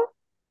ego.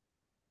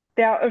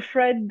 They are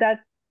afraid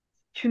that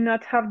to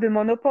not have the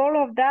monopoly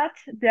of that.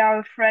 They are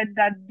afraid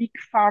that big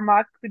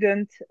pharma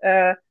couldn't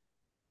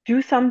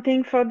do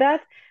something for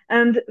that.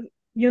 And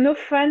you know,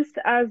 France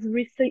has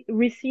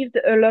received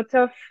a lot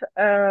of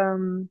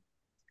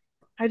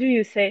how do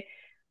you say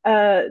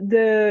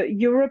the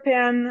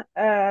European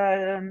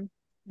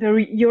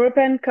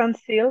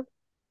Council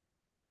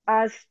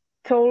has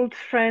told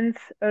France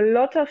a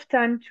lot of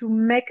time to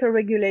make a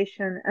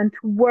regulation and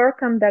to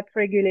work on that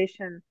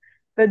regulation.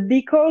 But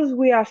because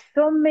we are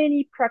so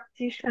many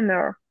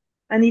practitioners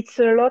and it's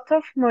a lot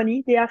of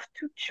money, they have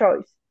two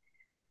choices.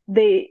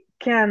 They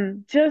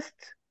can just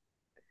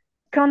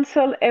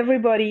cancel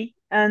everybody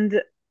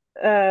and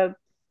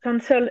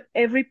cancel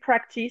every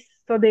practice.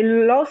 So they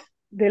lost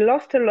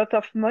a lot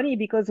of money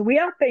because we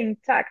are paying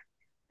tax,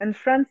 and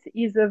France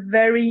is a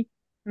very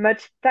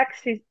much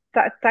taxed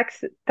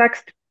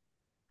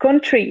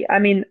country. I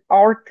mean,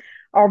 our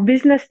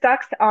business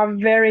tax are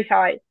very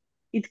high.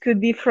 It could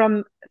be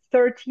from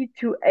 30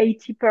 to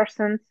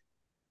 80%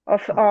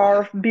 of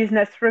our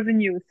business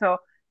revenue. So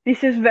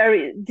this is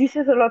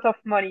a lot of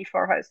money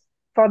for us.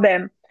 for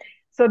them.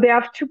 So they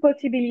have two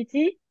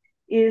possibilities: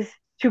 is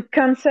to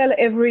cancel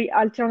every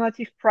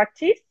alternative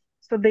practice,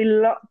 so they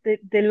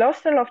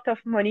lost a lot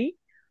of money,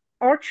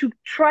 or to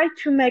try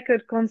to make a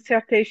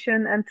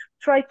consultation and to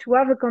try to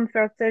have a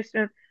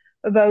conversation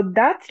about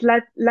that,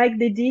 like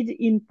they did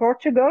in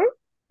Portugal.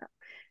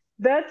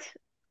 But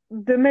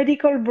the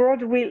medical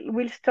board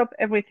will stop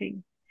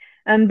everything.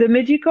 And the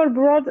medical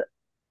board,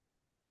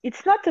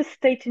 it's not a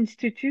state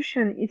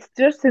institution, it's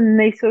just an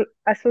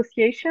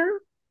association,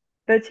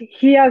 but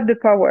he has the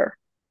power.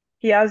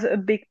 He has a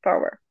big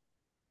power.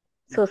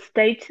 So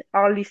states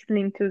are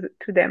listening to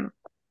them.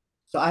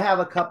 So I have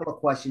a couple of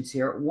questions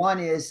here. One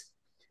is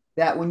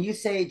that when you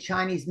say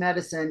Chinese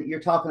medicine, you're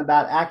talking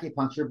about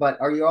acupuncture, but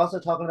are you also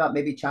talking about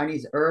maybe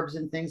Chinese herbs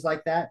and things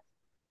like that?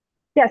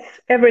 Yes,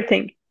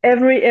 everything.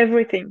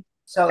 Everything.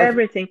 So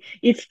everything.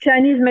 It's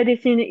Chinese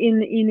medicine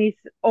in its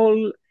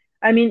all.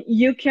 I mean,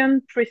 you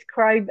can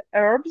prescribe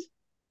herbs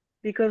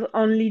because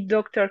only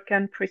doctor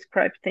can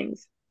prescribe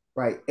things.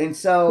 Right. And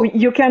so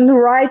you can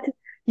write,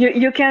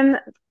 you can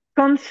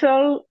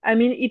consult. I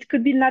mean, it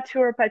could be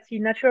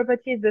naturopathy.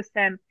 Naturopathy is the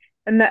same.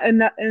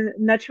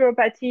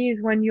 Naturopathy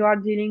is when you are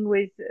dealing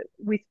with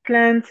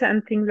plants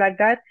and things like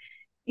that.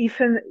 If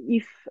a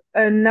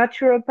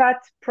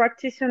naturopath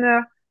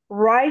practitioner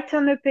write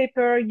on a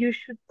paper, you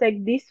should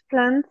take this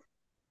plant,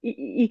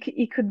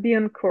 it could be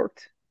on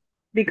court,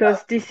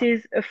 because this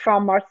is a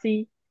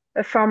pharmacy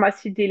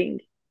dealing.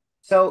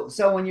 So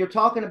when you're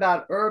talking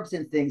about herbs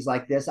and things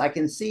like this, I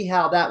can see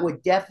how that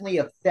would definitely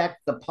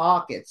affect the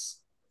pockets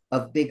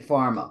of big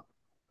pharma.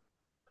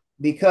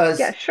 Because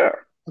yeah,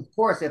 sure. Of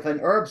course, if an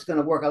herb's going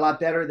to work a lot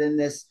better than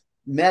this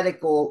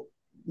medical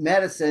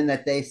medicine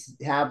that they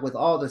have with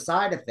all the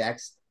side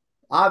effects,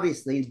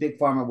 obviously big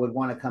pharma would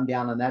want to come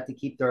down on that to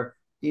keep their,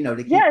 to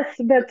keep. Yes,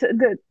 but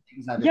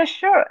yeah,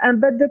 sure.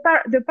 But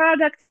the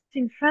paradox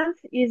in France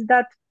is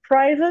that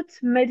private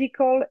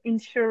medical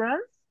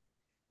insurance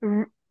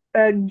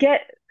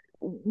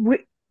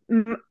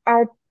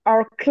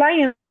our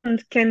client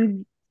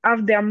can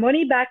have their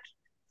money back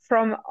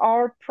from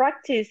our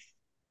practice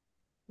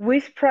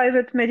with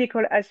private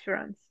medical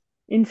insurance.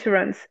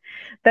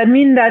 That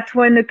means that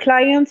when a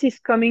client is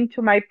coming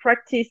to my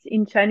practice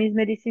in Chinese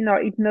medicine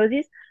or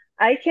hypnosis,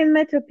 I can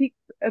make a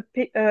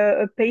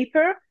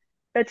paper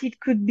that it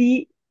could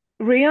be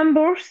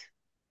reimbursed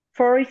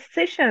for each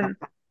session.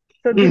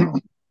 So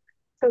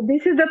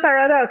this is the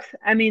paradox.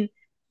 I mean,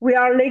 we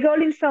are legal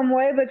in some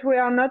way, but we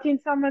are not in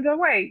some other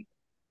way.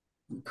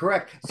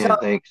 Correct. So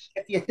if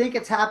you think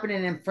it's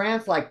happening in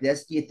France like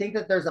this, do you think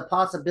that there's a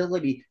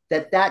possibility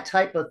that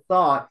type of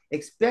thought,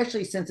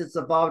 especially since it's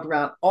evolved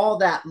around all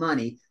that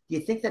money, do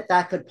you think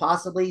that could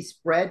possibly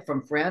spread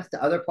from France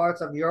to other parts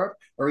of Europe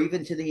or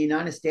even to the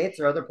United States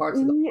or other parts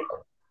of the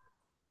world?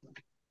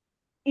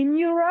 In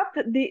Europe,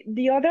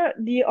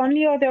 the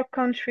only other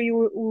country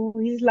who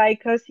is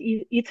like us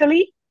is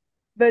Italy,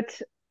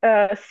 but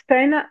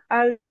Spain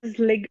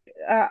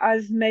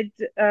has made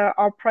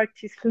our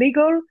practice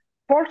legal.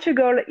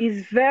 Portugal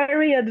is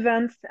very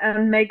advanced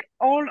and make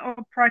all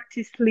our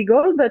practice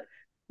legal, but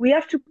we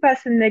have to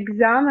pass an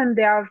exam and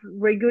they have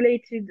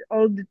regulated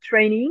all the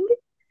training.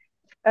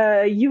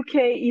 UK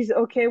is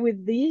okay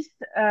with this.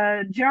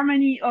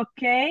 Germany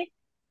okay,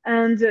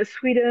 and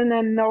Sweden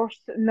and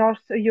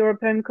North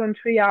European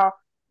country are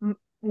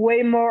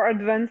way more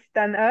advanced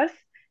than us.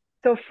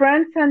 So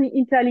France and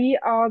Italy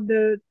are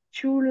the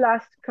two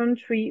last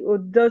country who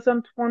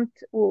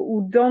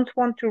don't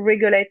want to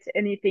regulate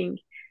anything.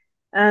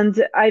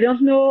 And I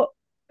don't know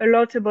a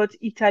lot about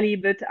Italy,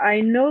 but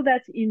I know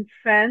that in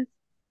France,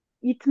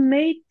 it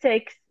may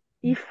take,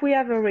 if we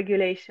have a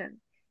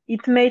regulation,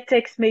 it may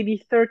take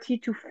maybe 30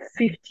 to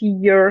 50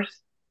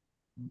 years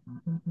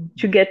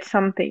to get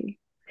something.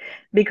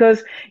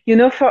 Because,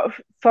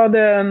 for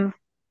the,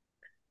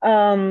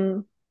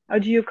 how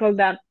do you call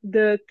that?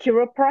 The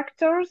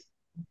chiropractors.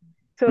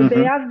 So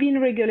they have been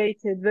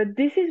regulated, but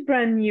this is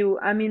brand new.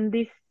 I mean,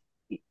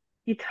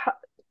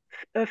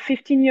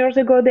 15 years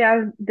ago, they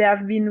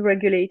have been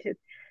regulated,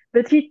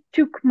 but it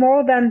took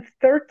more than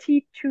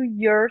 32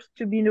 years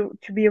to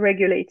be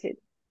regulated.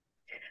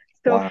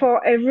 So wow.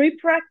 For every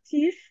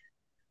practice,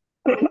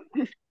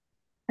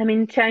 I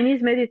mean,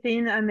 Chinese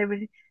medicine and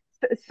everything,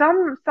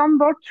 some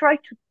board try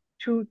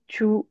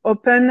to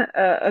open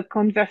a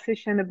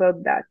conversation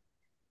about that,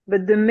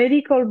 but the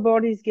medical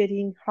board is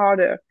getting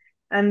harder.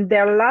 And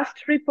their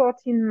last report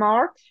in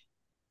March,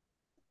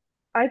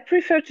 I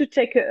prefer to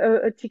take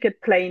a ticket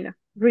plane.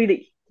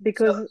 Really,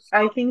 because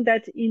I think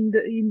that in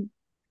the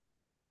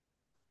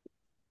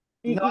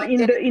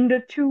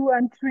 2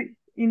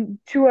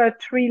 or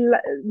 3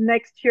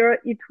 next year,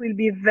 it will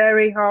be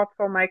very hard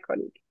for my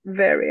colleague.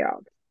 Very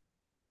hard.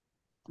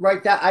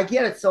 Right, that I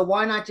get it. So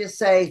why not just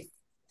say,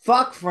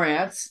 fuck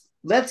France,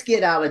 let's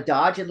get out of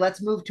Dodge and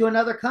let's move to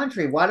another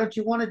country? Why don't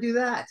you want to do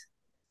that?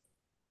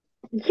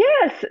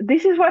 Yes,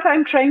 this is what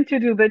I'm trying to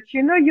do. But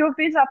your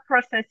visa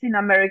process in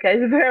America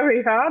is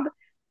very hard.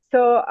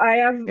 So I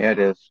have. Yeah, it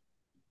is.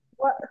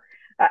 Well,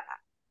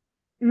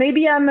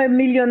 maybe I'm a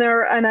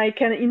millionaire and I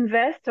can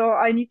invest, or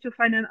I need to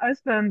find an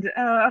husband.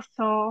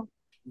 So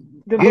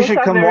the You both should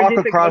are come very walk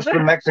difficult. across the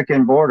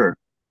Mexican border.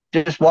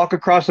 Just walk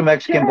across the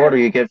Mexican Yes, border.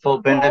 You get full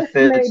yes,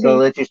 benefits. They'll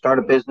maybe. let you start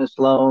a business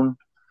loan.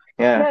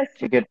 Yeah, Yes.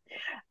 you get.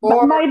 But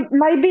Or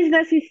my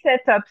business is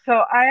set up.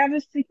 So I have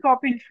a C corp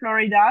in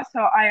Florida. So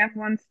I have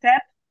one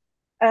step.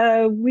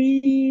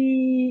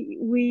 We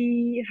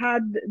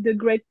had the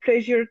great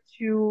pleasure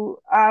to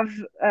have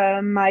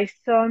my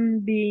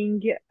son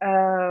being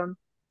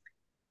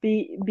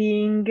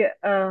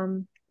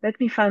let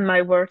me find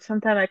my word.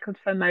 Sometimes I can't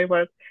find my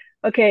word.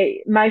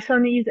 Okay, my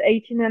son is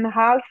 18 and a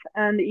half,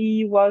 and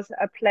he was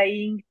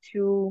applying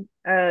to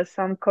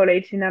some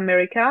college in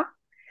America.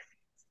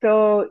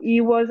 So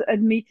he was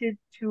admitted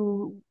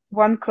to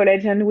one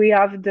college, and we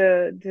have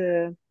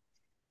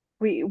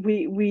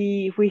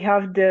we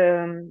have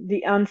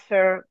the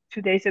answer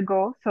 2 days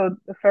ago. So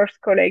the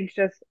first college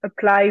just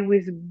applied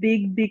with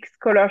big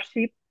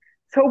scholarship.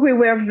 So we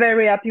were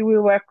very happy. We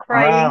were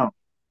crying. Wow!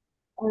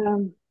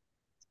 Um,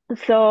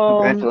 so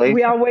we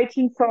Congratulations. are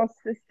waiting for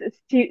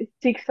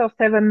 6 or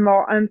 7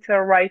 more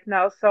answer right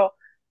now. So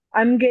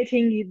I'm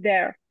getting it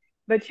there.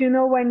 But you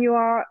know, when you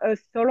are a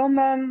solo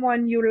mom,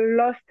 when you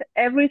lost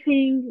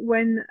everything,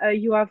 when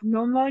you have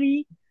no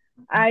money,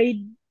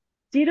 I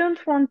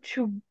didn't want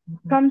to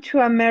come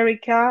to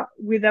America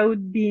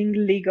without being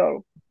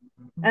legal.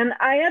 And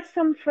I had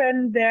some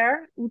friend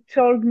there who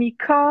told me,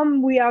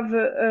 come, we have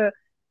a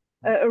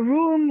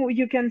room,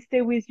 you can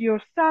stay with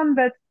your son,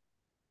 but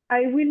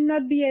I will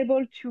not be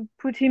able to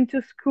put him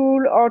to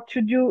school or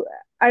to do.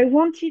 I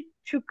wanted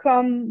to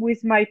come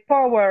with my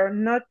power,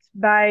 not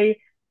by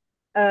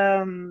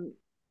um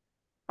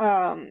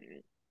um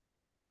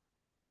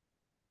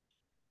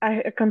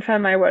I can't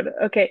find my word.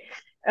 Okay.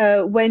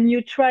 When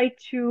you try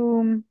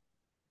to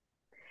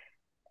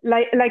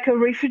like a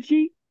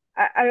refugee,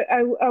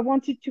 I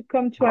wanted to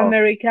come to Oh,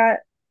 America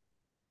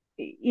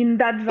in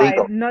that vibe,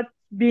 legal. not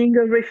being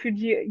a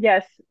refugee,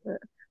 yes,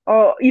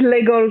 or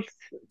illegal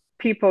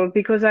people,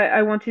 because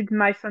I wanted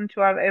my son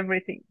to have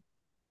everything.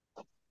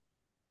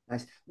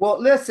 nice. Well,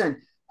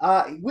 listen,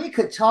 we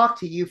could talk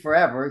to you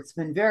forever. It's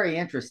been very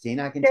interesting.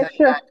 I can Yeah, tell you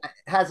sure. that,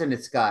 hasn't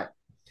it, Scott?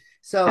 It's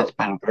So,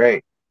 been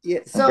great. yeah,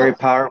 A very so,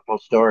 powerful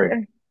story.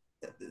 Yeah,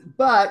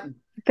 but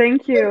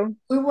thank you.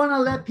 we want to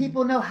let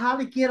people know how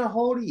to get a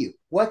hold of you.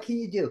 What can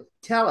you do?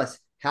 Tell us.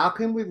 How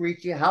can we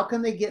reach you? How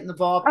can they get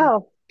involved in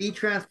Oh, the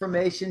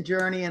transformation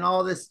journey and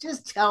all this?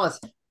 Just tell us.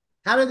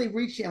 How do they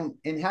reach you,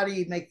 and how do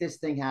you make this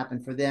thing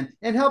happen for them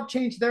and help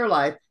change their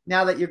life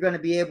now that you're going to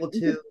be able mhm.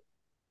 to,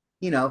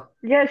 you know,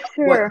 Yes, what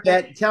sure.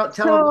 that tell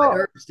them what So,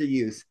 herbs to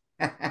use.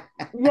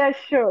 yes,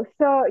 sure.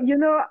 So,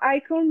 I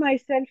call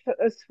myself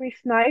a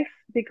Swiss knife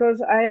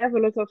because I have a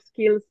lot of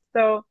skills.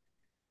 So,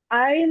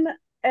 I'm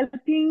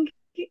helping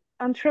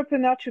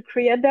entrepreneur to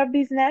create their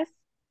business.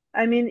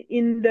 I mean,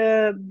 in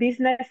the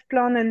business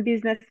plan and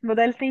business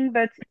model thing,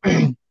 but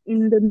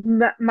in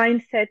the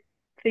mindset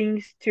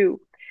things too.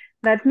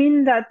 That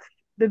means that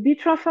the big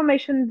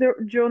transformation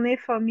journey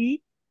for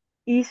me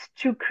is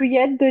to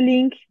create the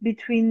link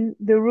between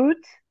the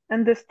root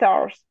and the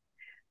stars.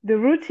 The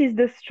root is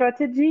the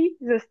strategy,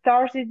 the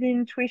stars is the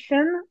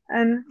intuition,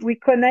 and we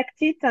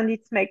connect it and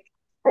it makes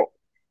oh,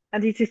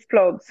 and it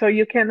explodes. So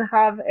you can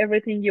have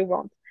everything you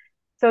want.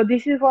 So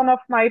this is one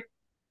of my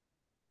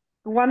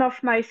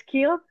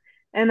skills,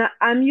 and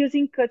I'm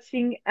using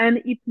coaching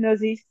and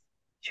hypnosis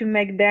to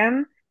make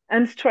them,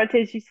 and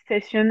strategy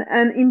session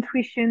and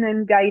intuition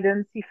and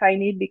guidance if I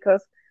need,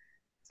 because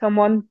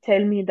someone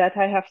tell me that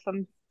I have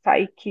some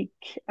psychic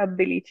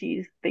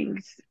abilities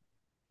things.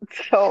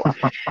 So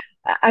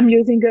I'm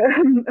using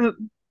a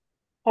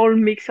whole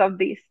mix of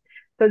this.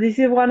 So this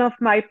is one of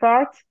my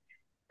parts.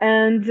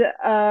 And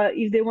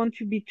if they want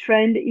to be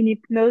trained in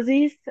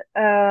hypnosis,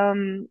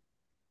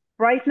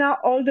 right now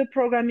all the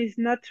program is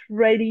not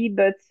ready,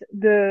 but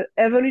the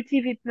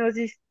evolutive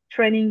hypnosis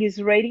training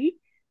is ready.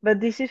 But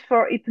this is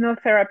for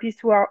hypnotherapists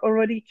who are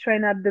already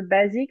trained at the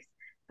basics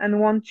and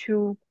want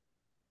to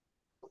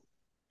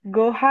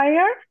go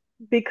higher,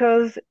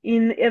 because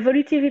in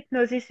evolutive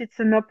hypnosis it's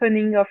an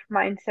opening of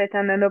mindset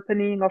and an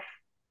opening of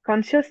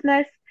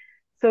consciousness.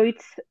 So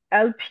it's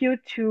help you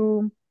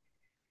to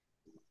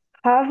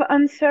have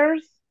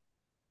answers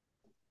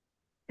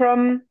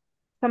from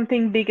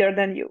something bigger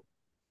than you.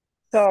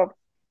 So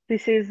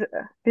this is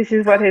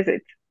what So, is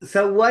it.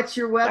 so what's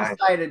your Nice.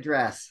 website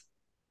address?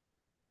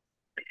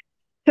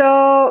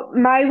 So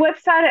my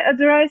website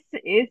address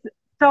is,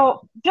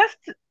 so just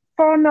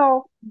for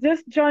now,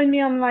 just join me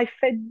on my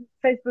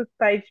Facebook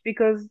page,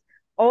 because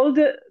all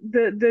the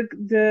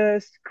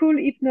school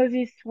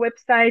hypnosis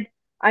website,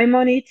 I'm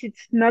on it.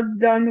 It's not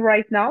done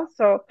right now.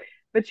 So,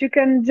 but you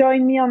can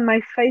join me on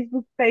my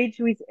Facebook page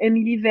with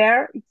Emilie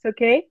Veyre. It's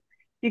okay.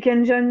 You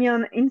can join me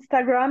on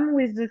Instagram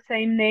with the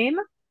same name,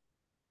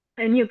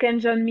 and you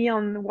can join me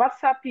on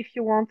WhatsApp if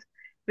you want,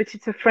 which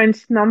is a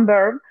French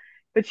number.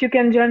 But you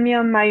can join me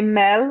on my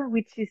mail,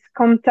 which is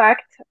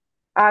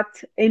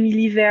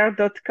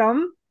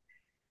contact@emilieveyre.com,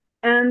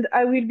 and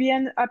I will be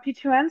happy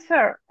to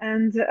answer.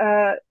 And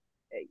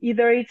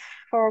either it's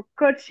for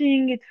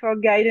coaching, it's for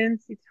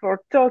guidance, it's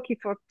for talk,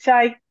 it's for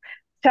chat.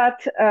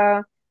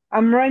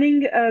 I'm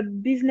running a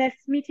business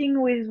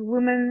meeting with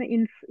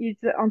women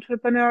women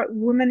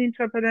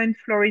entrepreneur in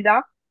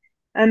Florida.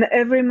 And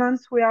every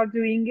month we are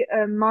doing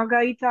a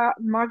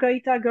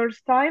Margarita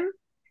Girls Time.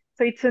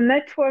 So it's a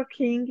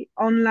networking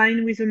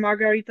online with a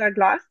margarita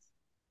glass.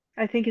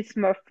 I think it's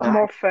more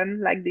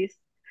fun like this.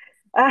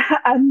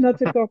 I'm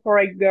not a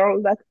corporate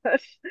girl that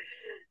much.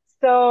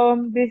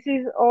 So this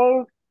is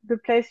all the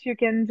place you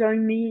can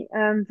join me,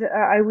 and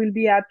I will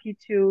be happy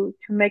to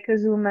make a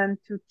Zoom and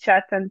to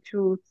chat and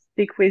to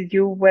speak with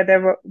you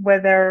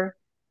whether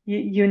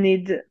you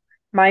need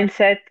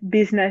mindset,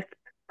 business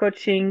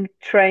coaching,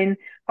 train,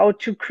 how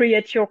to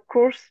create your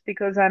course,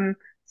 because I'm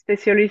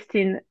specialist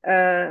in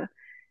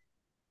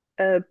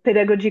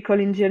pedagogical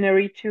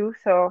engineering too.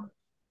 So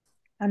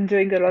I'm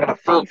doing a lot of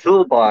full things.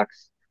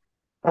 toolbox.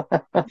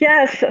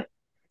 Yes.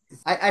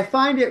 I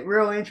find it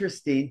real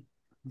interesting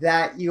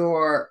that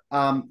you're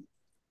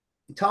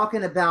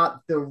talking about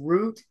the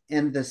root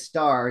and the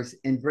stars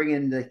and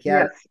bringing the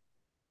together. Yes.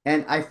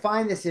 And I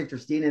find this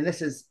interesting, and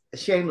this is a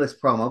shameless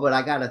promo, but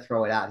I got to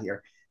throw it out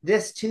here.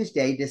 This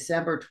Tuesday,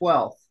 December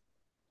 12th,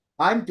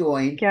 I'm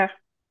doing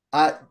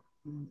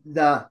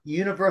the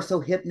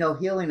Universal Hypno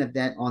Healing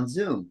event on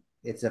Zoom.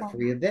 It's a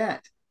free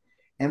event.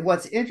 And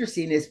what's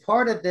interesting is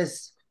part of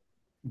this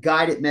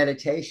guided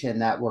meditation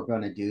that we're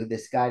going to do,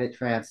 this guided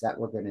trance that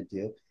we're going to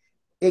do,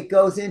 it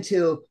goes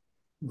into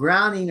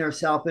grounding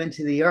yourself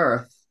into the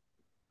earth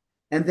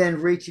and then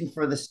reaching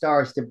for the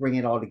stars to bring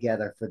it all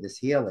together for this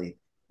healing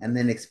and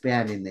then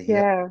expanding the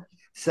healing. Yeah.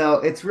 So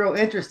it's real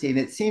interesting.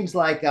 It seems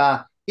like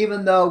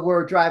even though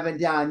we're driving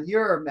down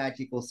your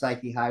magical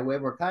psyche highway,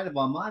 we're kind of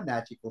on my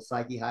magical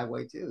psyche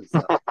highway too.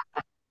 So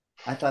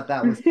I thought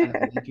that was kind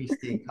of an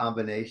interesting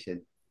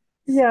combination.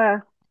 Yeah.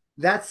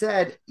 That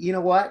said, you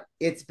know what?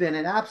 It's been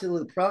an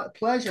absolute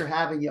pleasure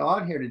having you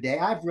on here today.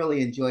 I've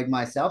really enjoyed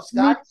myself.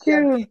 Scott, me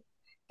too.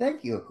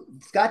 Thank you.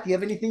 Scott, do you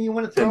have anything you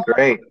want to throw?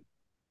 Great.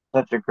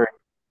 Such a great.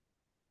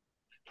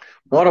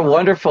 What a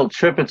wonderful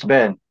trip it's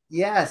been.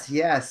 Yes,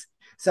 yes.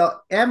 So,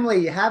 Emilie,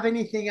 you have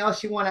anything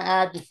else you want to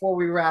add before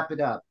we wrap it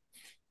up?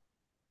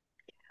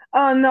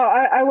 Oh no,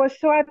 I was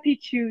so happy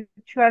to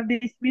have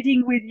this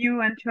meeting with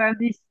you and to have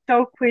this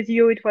talk with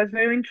you. It was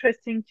very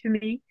interesting to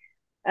me.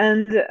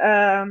 And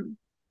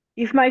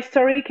if my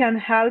story can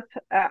help,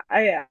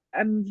 I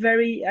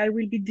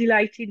will be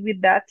delighted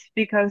with that,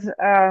 because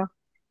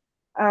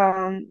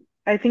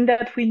I think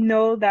that we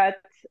know that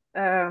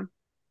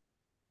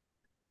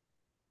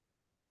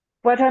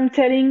what I'm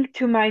telling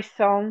to my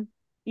son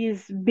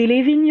is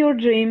believe in your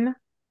dream.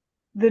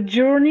 The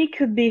journey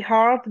could be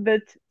hard,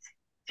 but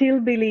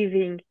still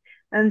believing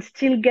and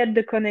still get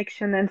the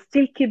connection and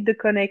still keep the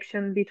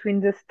connection between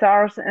the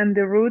stars and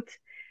the root,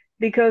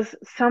 because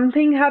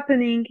something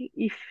happening,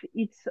 if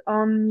it's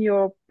on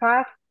your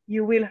path,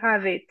 you will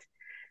have it.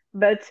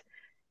 But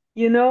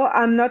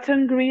I'm not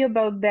angry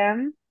about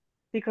them,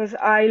 because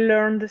I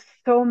learned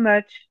so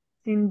much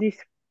in these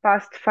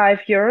past 5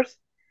 years.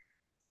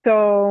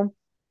 So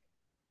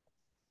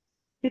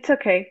it's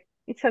okay.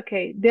 It's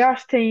okay. They are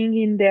staying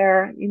in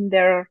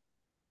their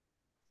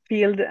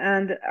field,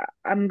 and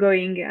I'm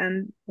going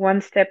and one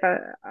step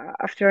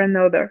after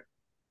another.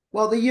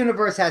 Well, the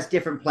universe has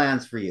different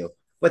plans for you,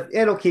 but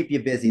it'll keep you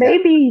busy.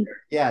 Maybe.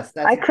 Yes,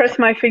 I cross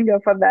my finger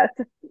for that.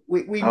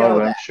 We know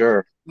that. I'm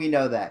sure. We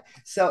know that.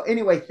 So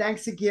anyway,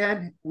 thanks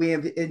again. We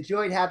have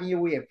enjoyed having you.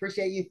 We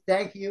appreciate you.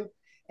 Thank you.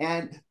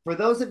 And for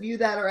those of you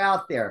that are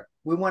out there,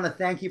 we want to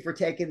thank you for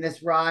taking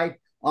this ride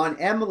on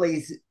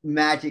Emilie's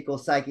Magical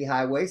Psyche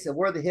Highway. So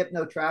we're the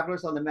Hypno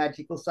Travelers on the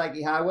Magical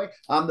Psyche Highway.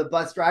 I'm the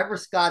bus driver.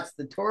 Scott's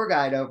the tour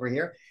guide over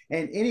here.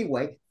 And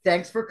anyway,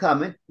 thanks for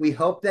coming. We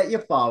hope that you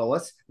follow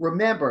us.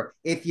 Remember,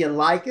 if you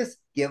like us,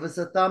 give us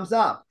a thumbs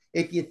up.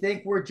 If you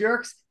think we're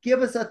jerks,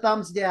 give us a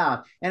thumbs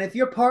down. And if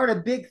you're part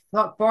of Big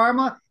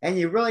Pharma and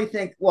you really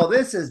think, well,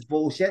 this is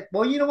bullshit,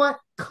 well, you know what?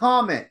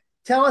 Comment.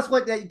 Tell us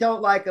what you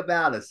don't like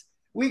about us.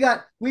 We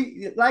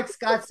like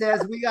Scott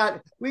says, we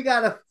got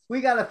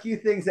a few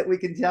things that we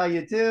can tell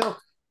you too.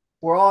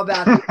 We're all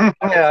about.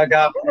 Yeah,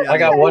 I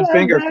got one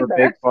finger for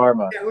Big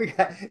Pharma.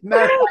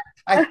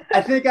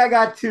 I think I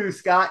got two,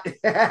 Scott.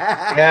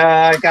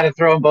 Yeah, I got to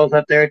throw them both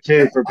up there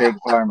too for Big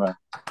Pharma.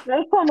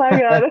 Oh my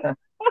God.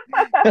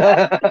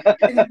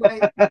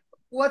 Anyway,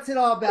 what's it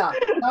all about?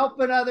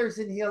 Helping others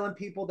and healing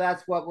people.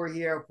 That's what we're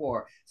here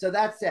for. So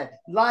that said,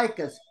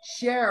 like us,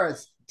 share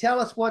us, tell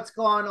us what's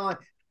going on.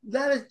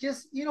 Let us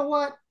just, you know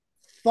what?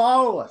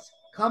 Follow us.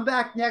 Come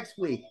back next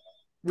week.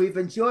 We've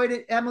enjoyed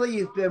it. Emilie,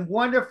 you've been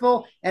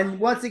wonderful. And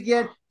once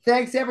again,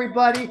 thanks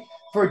everybody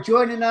for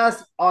joining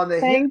us on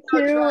the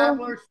Hypno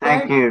Travelers.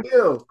 Thank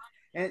you.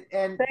 And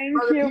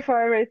thank you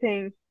for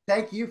everything.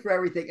 Thank you for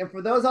everything. And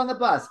for those on the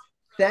bus,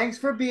 thanks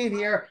for being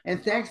here,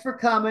 and thanks for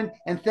coming,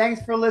 and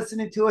thanks for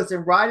listening to us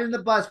and riding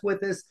the bus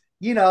with us.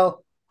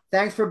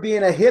 Thanks for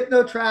being a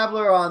Hypno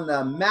Traveler on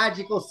the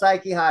Magical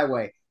Psyche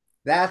Highway.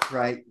 That's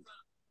right.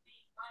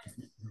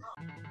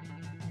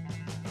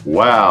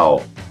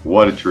 Wow,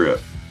 what a trip.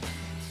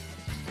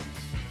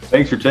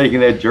 Thanks for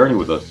taking that journey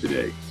with us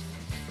today.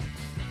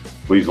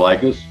 Please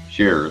like us,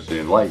 share us, and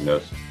enlighten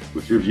us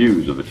with your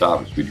views of the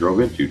topics we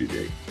drove into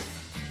today.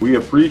 We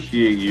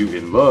appreciate you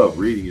and love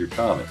reading your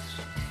comments.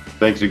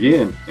 Thanks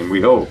again, and we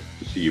hope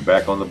to see you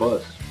back on the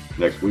bus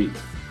next week.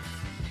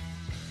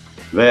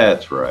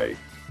 That's right.